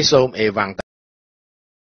ថ្ងៃនេះសូមអេវ៉ាំង